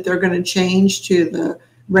heard that they're going to change to the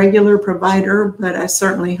regular provider, but I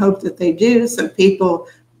certainly hope that they do, so people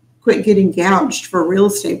quit getting gouged for real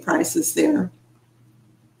estate prices there.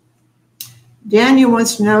 Daniel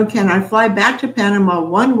wants to know, can I fly back to Panama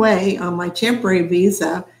one way on my temporary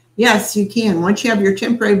visa? Yes, you can. Once you have your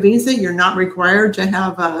temporary visa, you're not required to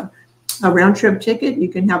have a round-trip ticket. You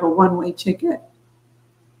can have a one-way ticket.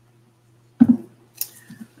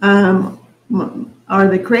 Are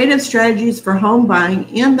the creative strategies for home buying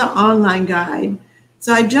in the online guide?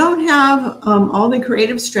 So I don't have all the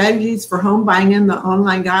creative strategies for home buying in the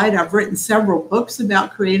online guide. I've written several books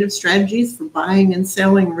about creative strategies for buying and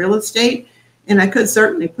selling real estate, and I could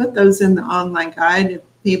certainly put those in the online guide if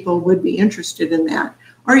people would be interested in that.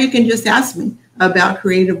 Or you can just ask me about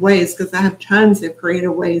creative ways, because I have tons of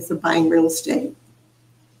creative ways of buying real estate.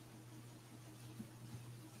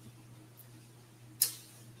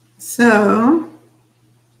 So,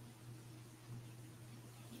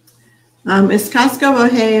 is Costco,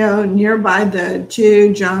 Ohio nearby the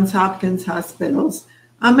two Johns Hopkins hospitals?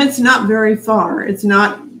 It's not very far. It's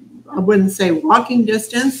not, I wouldn't say walking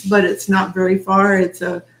distance, but it's not very far. It's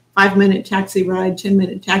a 5-minute taxi ride,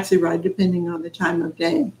 10-minute taxi ride, depending on the time of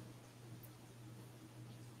day.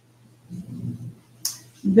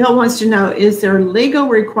 Bill wants to know, is there a legal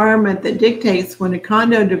requirement that dictates when a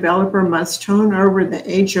condo developer must turn over the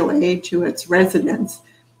HOA to its residents?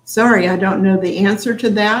 Sorry, I don't know the answer to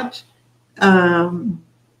that.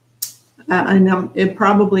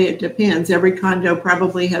 It depends. Every condo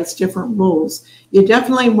probably has different rules. You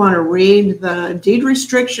definitely want to read the deed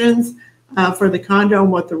restrictions for the condo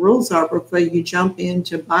and what the rules are before you jump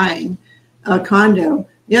into buying a condo.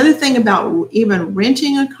 The other thing about even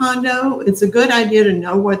renting a condo, it's a good idea to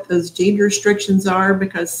know what those deed restrictions are,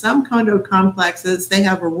 because some condo complexes, they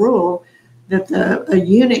have a rule that a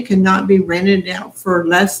unit cannot be rented out for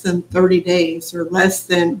less than 30 days or less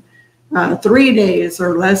than 3 days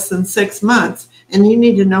or less than 6 months. And you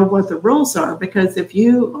need to know what the rules are, because if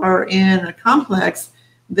you are in a complex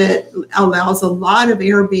that allows a lot of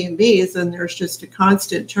Airbnbs and there's just a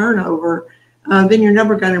constant turnover, then you're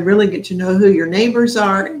never going to really get to know who your neighbors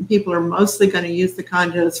are. And people are mostly going to use the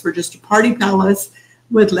condos for just a party palace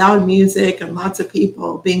with loud music and lots of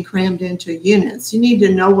people being crammed into units. You need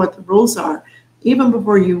to know what the rules are even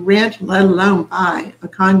before you rent, let alone buy a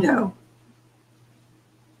condo.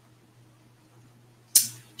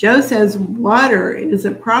 Joe says, water, is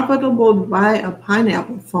it profitable to buy a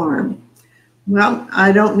pineapple farm? Well,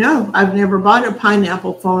 I don't know. I've never bought a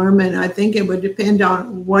pineapple farm, and I think it would depend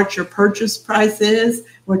on what your purchase price is,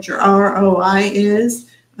 what your ROI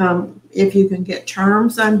is, if you can get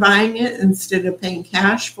terms on buying it instead of paying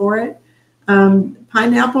cash for it.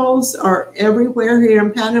 Pineapples are everywhere here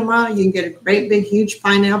in Panama. You can get a great big huge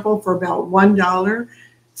pineapple for about $1.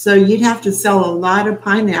 So you'd have to sell a lot of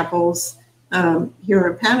pineapples here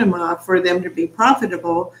in Panama for them to be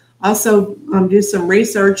profitable. Also, do some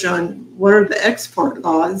research on what are the export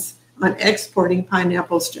laws on exporting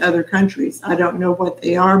pineapples to other countries. I don't know what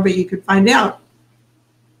they are, but you could find out.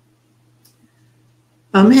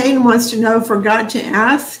 Hayden wants to know, forgot to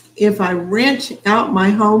ask, if I rent out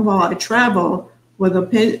my home while I travel, will a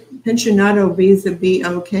pensionado visa be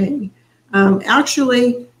okay?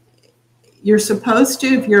 Actually, you're supposed to,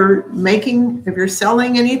 if you're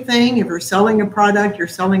selling anything, if you're selling a product, you're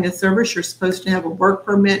selling a service, you're supposed to have a work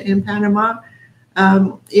permit in Panama.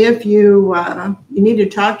 If you need to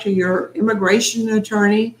talk to your immigration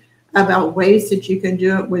attorney about ways that you can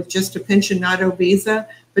do it with just a pensionado visa.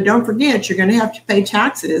 But don't forget, you're going to have to pay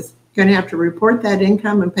taxes. You're going to have to report that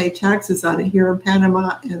income and pay taxes on it here in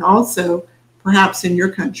Panama, and also perhaps in your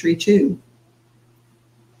country too.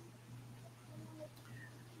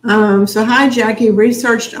 So hi, Jackie,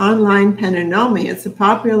 researched online Panama. It's a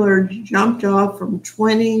popular, jumped off from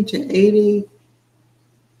 20 to 80.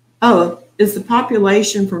 Oh, is the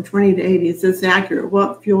population from 20 to 80? Is this accurate?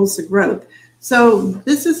 What fuels the growth? So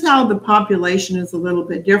this is how the population is a little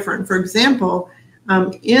bit different. For example,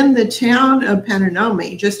 in the town of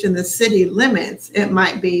Panama, just in the city limits, it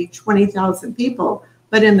might be 20,000 people.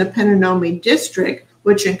 But in the Panama district,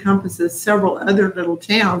 which encompasses several other little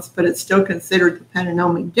towns, but it's still considered the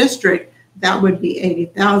Panama district, that would be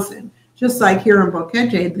 80,000. Just like here in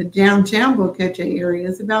Boquete, the downtown Boquete area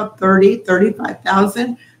is about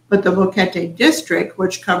 35,000, but the Boquete district,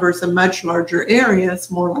 which covers a much larger area, is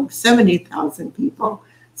more like 70,000 people.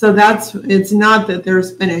 So it's not that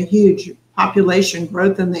there's been a huge population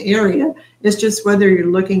growth in the area. It's just whether you're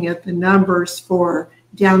looking at the numbers for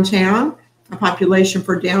downtown a population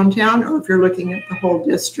for downtown, or if you're looking at the whole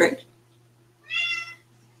district.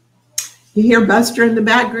 You hear Buster in the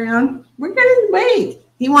background? We're going to wait.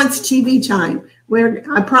 He wants TV time.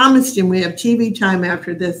 I promised him we have TV time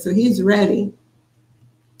after this, so he's ready.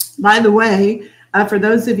 By the way, for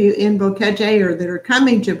those of you in Boquete or that are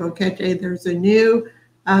coming to Boquete, there's a new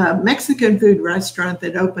Mexican food restaurant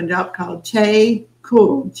that opened up called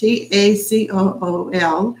Tacool,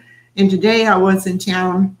 Tacool. And today I was in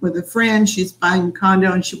town with a friend. She's buying a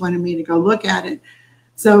condo and she wanted me to go look at it.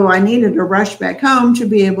 So I needed to rush back home to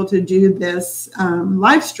be able to do this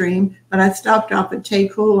live stream, but I stopped off at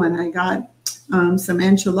Tacool and I got some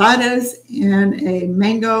enchiladas and a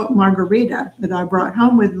mango margarita that I brought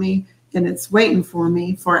home with me, and it's waiting for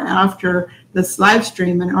me for after this live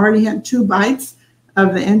stream. And I already had 2 bites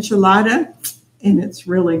of the enchilada, and it's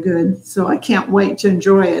really good. So I can't wait to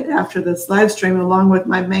enjoy it after this live stream along with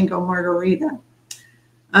my mango margarita.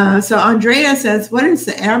 So Andrea says, what is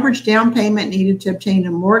the average down payment needed to obtain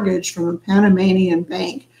a mortgage from a Panamanian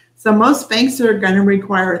bank? So most banks are going to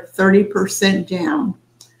require 30% down,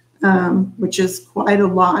 which is quite a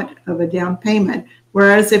lot of a down payment.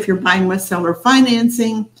 Whereas if you're buying with seller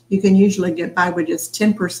financing, you can usually get by with just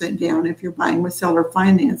 10% down if you're buying with seller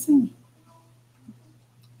financing.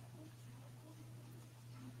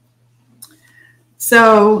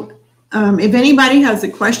 So if anybody has a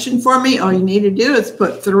question for me, all you need to do is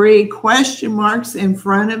put 3 question marks in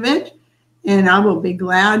front of it, and I will be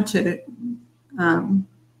glad to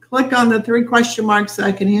click on the 3 question marks so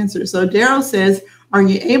I can answer. So Daryl says, are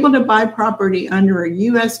you able to buy property under a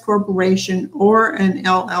U.S. corporation or an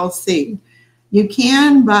LLC? You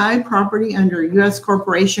can buy property under a U.S.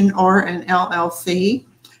 corporation or an LLC.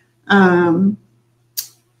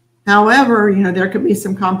 However, there could be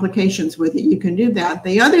some complications with it. You can do that.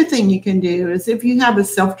 The other thing you can do is if you have a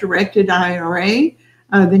self-directed IRA,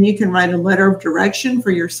 then you can write a letter of direction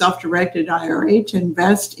for your self-directed IRA to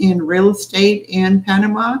invest in real estate in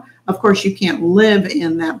Panama. Of course, you can't live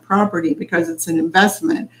in that property because it's an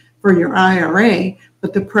investment for your IRA,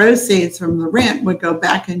 but the proceeds from the rent would go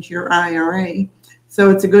back into your IRA.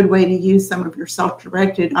 So it's a good way to use some of your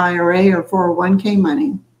self-directed IRA or 401k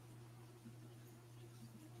money.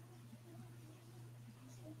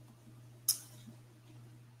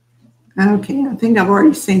 Okay, I think I've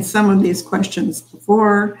already seen some of these questions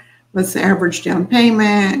before. What's the average down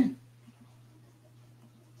payment?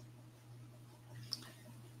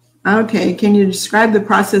 Okay, can you describe the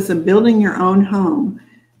process of building your own home?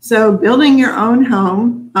 So building your own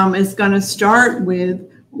home is going to start with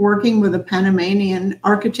working with a Panamanian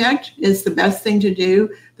architect is the best thing to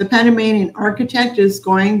do. The Panamanian architect is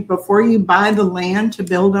going, before you buy the land to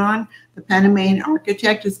build on, the Panamanian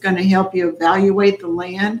architect is going to help you evaluate the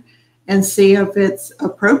land and see if it's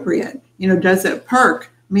appropriate. Does it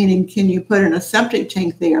perk? Meaning, can you put in a septic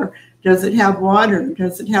tank there? Does it have water?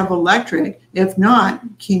 Does it have electric? If not,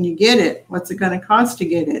 can you get it? What's it going to cost to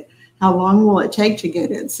get it? How long will it take to get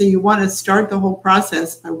it? So you want to start the whole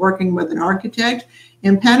process by working with an architect.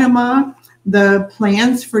 In Panama, the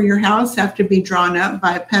plans for your house have to be drawn up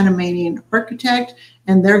by a Panamanian architect,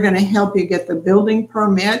 and they're going to help you get the building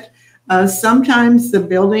permit. Sometimes the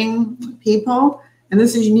building people, and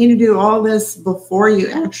this is, you need to do all this before you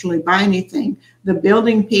actually buy anything. The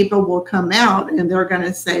building people will come out and they're going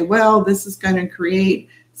to say, well, this is going to create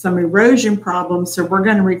some erosion problems, so we're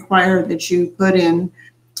going to require that you put in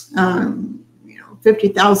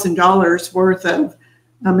 $50,000 worth of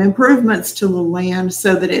improvements to the land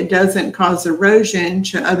so that it doesn't cause erosion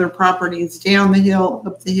to other properties down the hill,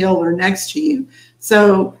 up the hill, or next to you.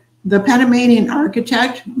 So the Panamanian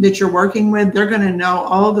architect that you're working with, they're going to know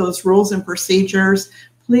all those rules and procedures.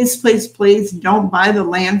 Please, please, please don't buy the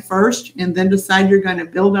land first and then decide you're going to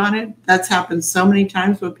build on it. That's happened so many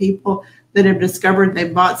times with people that have discovered they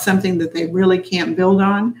bought something that they really can't build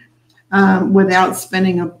on without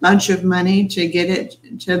spending a bunch of money to get it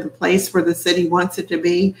to the place where the city wants it to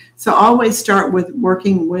be. So always start with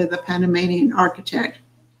working with a Panamanian architect.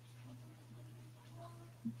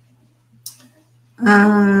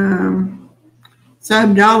 So I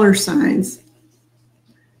have dollar signs.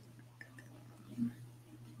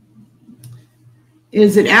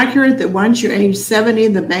 Is it accurate that once you're age 70,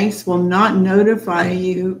 the banks will not notify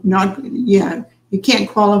you? You can't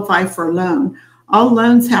qualify for a loan. All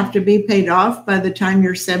loans have to be paid off by the time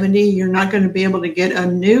you're 70. You're not going to be able to get a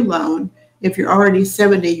new loan. If you're already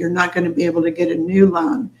 70, you're not going to be able to get a new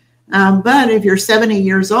loan. But if you're 70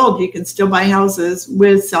 years old, you can still buy houses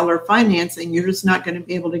with seller financing. You're just not going to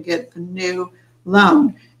be able to get a new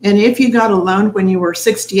loan. And if you got a loan when you were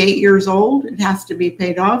 68 years old, it has to be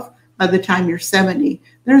paid off. by the time you're 70.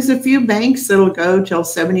 There's a few banks that'll go till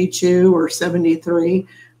 72 or 73,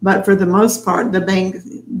 but for the most part, the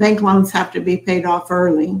bank loans have to be paid off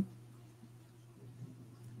early.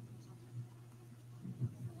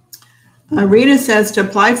 Rita says, to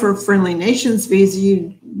apply for a Friendly Nations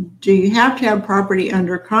visa, do you have to have property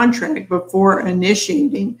under contract before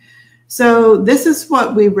initiating? So this is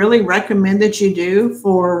what we really recommend that you do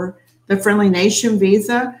for the Friendly Nation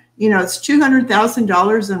visa. You know, it's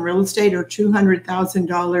 $200,000 in real estate or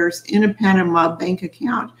 $200,000 in a Panama bank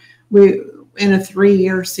account in a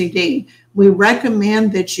 3-year CD. We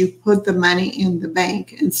recommend that you put the money in the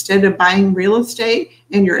bank instead of buying real estate,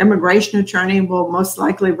 and your immigration attorney will most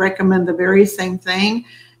likely recommend the very same thing.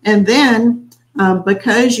 And then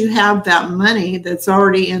because you have that money that's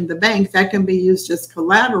already in the bank, that can be used as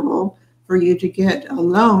collateral for you to get a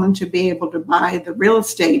loan to be able to buy the real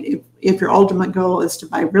estate if your ultimate goal is to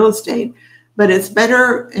buy real estate. But it's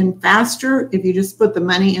better and faster if you just put the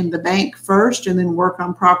money in the bank first and then work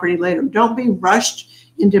on property later. Don't be rushed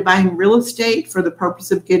into buying real estate for the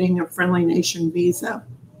purpose of getting a Friendly Nation visa.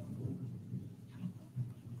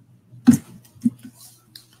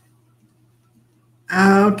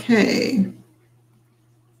 Okay.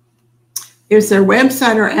 Is there a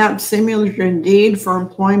website or app similar to Indeed for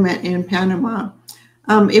employment in Panama?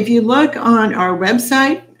 If you look on our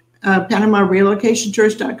website,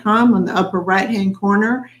 PanamaRelocationTours.com, on the upper right-hand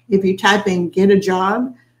corner, if you type in "get a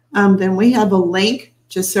job," then we have a link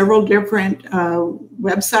to several different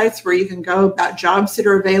websites where you can go about jobs that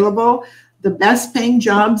are available. The best paying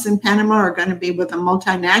jobs in Panama are going to be with a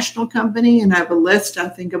multinational company, and I have a list, I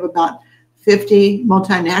think, of about 50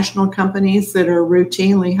 multinational companies that are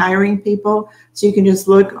routinely hiring people. So you can just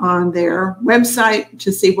look on their website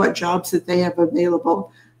to see what jobs that they have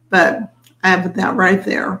available. But I have that right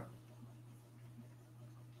there.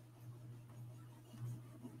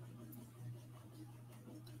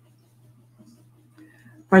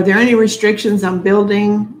 Are there any restrictions on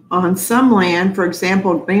building on some land, for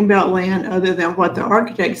example, greenbelt land, other than what the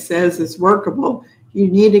architect says is workable? You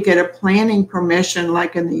need to get a planning permission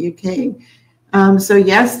like in the UK. So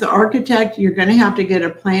yes, the architect, you're going to have to get a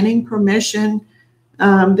planning permission.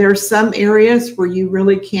 There are some areas where you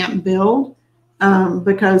really can't build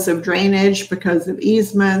because of drainage, because of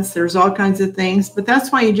easements. There's all kinds of things, but that's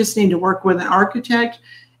why you just need to work with an architect,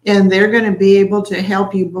 and they're going to be able to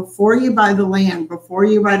help you before you buy the land, before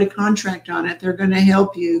you write a contract on it. They're going to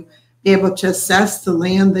help you be able to assess the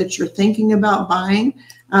land that you're thinking about buying.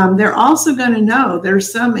 They're also going to know there's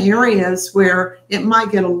some areas where it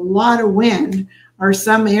might get a lot of wind, or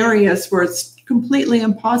some areas where it's completely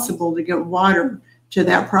impossible to get water to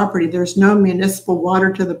that property. There's no municipal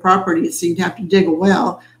water to the property, so you'd have to dig a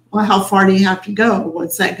well. Well, how far do you have to go?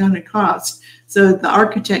 What's that going to cost? So the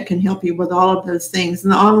architect can help you with all of those things.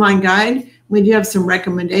 In the online guide, we do have some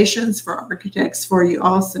recommendations for architects for you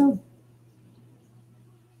also.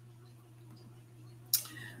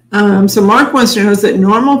 So Mark wants to know, is it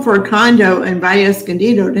normal for a condo in Valle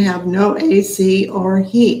Escondido to have no AC or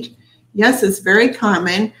heat? Yes, it's very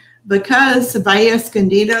common because Valle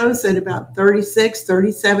Escondido is at about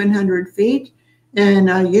 3,700 feet. And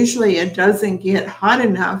usually it doesn't get hot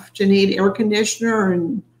enough to need air conditioner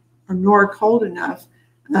nor cold enough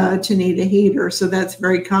to need a heater. So that's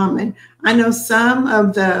very common. I know some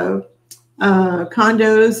of the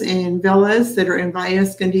condos and villas that are in Valle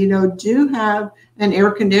Escondido do have an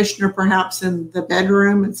air conditioner perhaps in the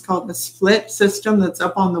bedroom. It's called the split system that's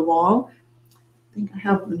up on the wall. I think I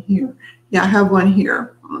have one here. Yeah, I have one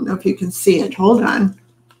here. I don't know if you can see it. Hold on.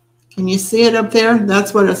 Can you see it up there?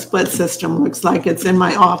 That's what a split system looks like. It's in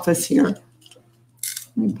my office here.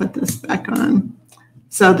 Let me put this back on.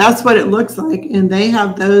 So that's what it looks like. And they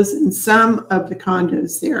have those in some of the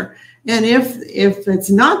condos there. And if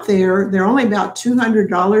it's not there, they're only about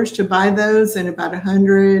 $200 to buy those and about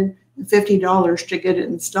 $150 to get it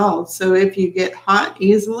installed. So if you get hot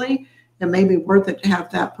easily, it may be worth it to have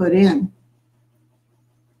that put in.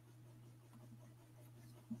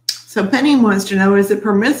 So Penny wants to know, is it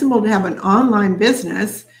permissible to have an online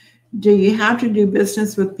business? Do you have to do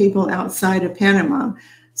business with people outside of Panama?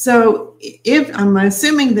 So if I'm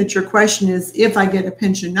assuming that your question is, if I get a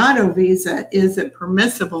pensionado visa, is it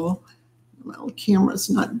permissible? Well, the camera's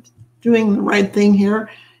not doing the right thing here.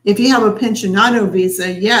 If you have a pensionado visa,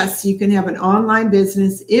 yes, you can have an online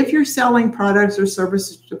business if you're selling products or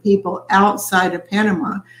services to people outside of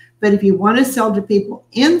Panama. But if you want to sell to people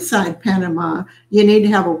inside Panama, you need to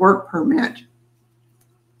have a work permit,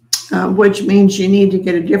 which means you need to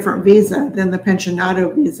get a different visa than the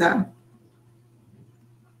pensionado visa.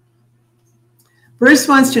 Bruce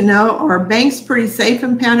wants to know, are banks pretty safe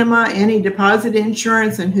in Panama? Any deposit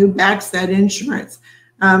insurance, and who backs that insurance?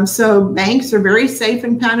 So banks are very safe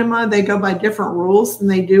in Panama. They go by different rules than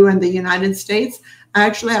they do in the United States. I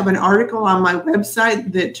actually have an article on my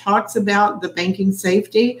website that talks about the banking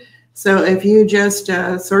safety. So if you just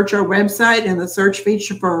search our website in the search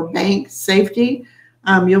feature for bank safety,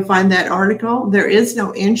 you'll find that article. There is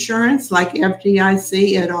no insurance like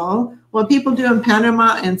FDIC at all. What people do in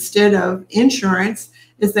Panama instead of insurance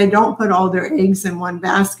is they don't put all their eggs in one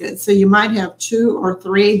basket. So you might have 2 or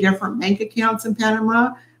 3 different bank accounts in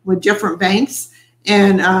Panama with different banks.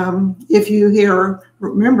 And if you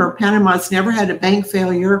remember, Panama's never had a bank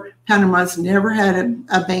failure. Panama's never had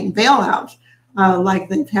a bank bailout like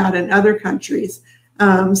they've had in other countries.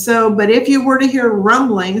 But if you were to hear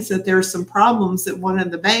rumblings that there's some problems at one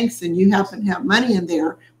of the banks and you happen to have money in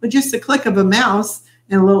there, with just a click of a mouse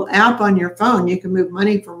and a little app on your phone, you can move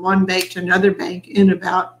money from one bank to another bank in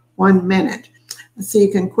about 1 minute. So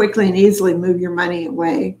you can quickly and easily move your money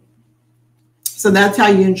away. So that's how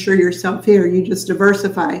you insure yourself here. You just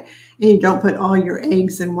diversify and you don't put all your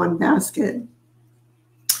eggs in one basket.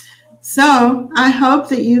 So I hope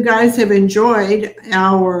that you guys have enjoyed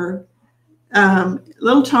our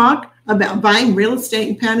little talk about buying real estate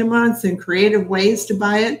in Panama and some creative ways to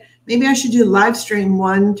buy it. Maybe I should do a live stream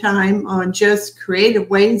one time on just creative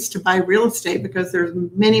ways to buy real estate, because there's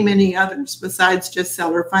many, many others besides just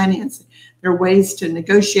seller financing. There are ways to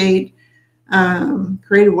negotiate,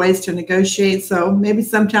 creative ways to negotiate. So maybe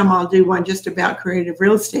sometime I'll do one just about creative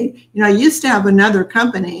real estate. You know, I used to have another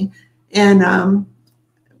company, and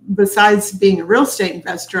besides being a real estate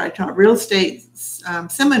investor, I taught real estate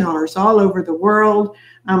seminars all over the world.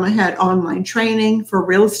 I had online training for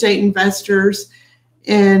real estate investors,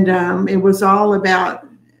 and it was all about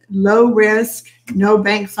low risk, no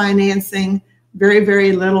bank financing, very,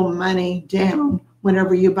 very little money down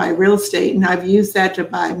whenever you buy real estate. And I've used that to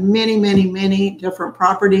buy many, many, many different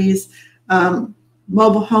properties,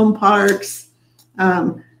 mobile home parks,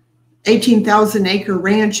 18,000 acre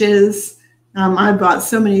ranches. I bought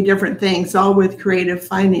so many different things, all with creative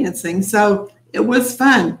financing. So it was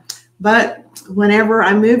fun. But whenever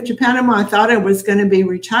I moved to Panama, I thought I was going to be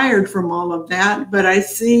retired from all of that. But I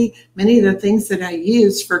see many of the things that I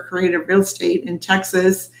used for creative real estate in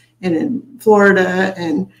Texas and in Florida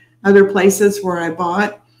and other places where I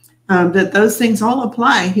bought, that those things all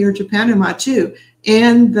apply here to Panama too.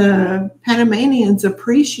 And the Panamanians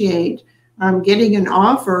appreciate getting an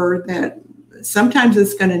offer that sometimes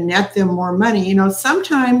it's going to net them more money. You know,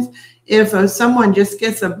 sometimes if someone just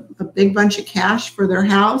gets a big bunch of cash for their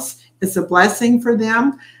house, it's a blessing for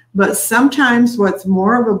them. But sometimes what's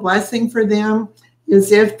more of a blessing for them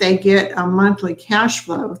is if they get a monthly cash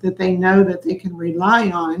flow that they know that they can rely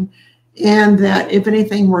on, and that if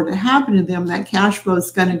anything were to happen to them, that cash flow is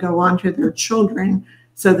going to go on to their children,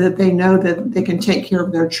 so that they know that they can take care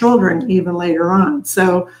of their children even later on.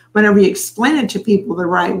 So whenever you explain it to people the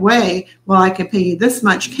right way, well, I could pay you this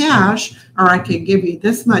much cash, or I could give you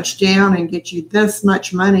this much down and get you this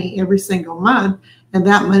much money every single month, and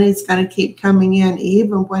that money is going to keep coming in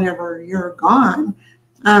even whenever you're gone,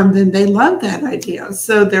 then they love that idea.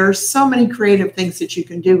 So there are so many creative things that you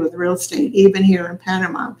can do with real estate, even here in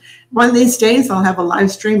Panama. One of these days, I'll have a live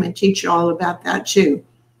stream and teach you all about that too.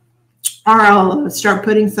 Or I'll start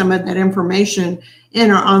putting some of that information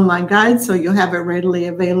in our online guide, so you'll have it readily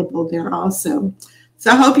available there also.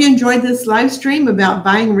 So I hope you enjoyed this live stream about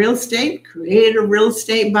buying real estate, creative real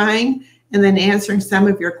estate buying, and then answering some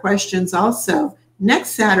of your questions also. Next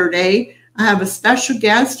Saturday, I have a special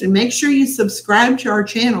guest, and make sure you subscribe to our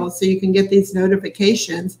channel so you can get these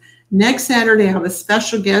notifications. Next Saturday, I have a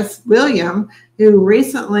special guest, William, who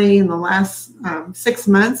recently in the last 6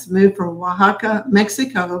 months moved from Oaxaca,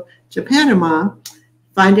 Mexico to Panama.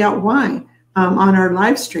 Find out why on our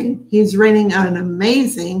live stream. He's renting an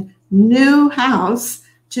amazing new house,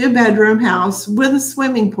 2-bedroom house with a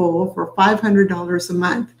swimming pool for $500 a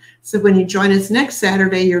month. So when you join us next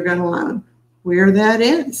Saturday, you're going to learn where that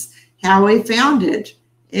is, how he found it.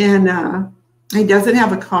 And he doesn't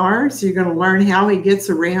have a car, so you're going to learn how he gets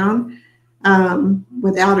around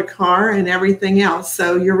without a car and everything else.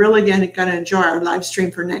 So you're really going to enjoy our live stream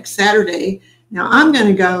for next Saturday. Now I'm going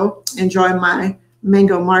to go enjoy my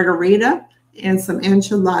mango margarita and some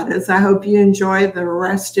enchiladas. I hope you enjoy the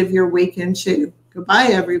rest of your weekend too.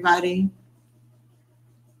 Goodbye, everybody.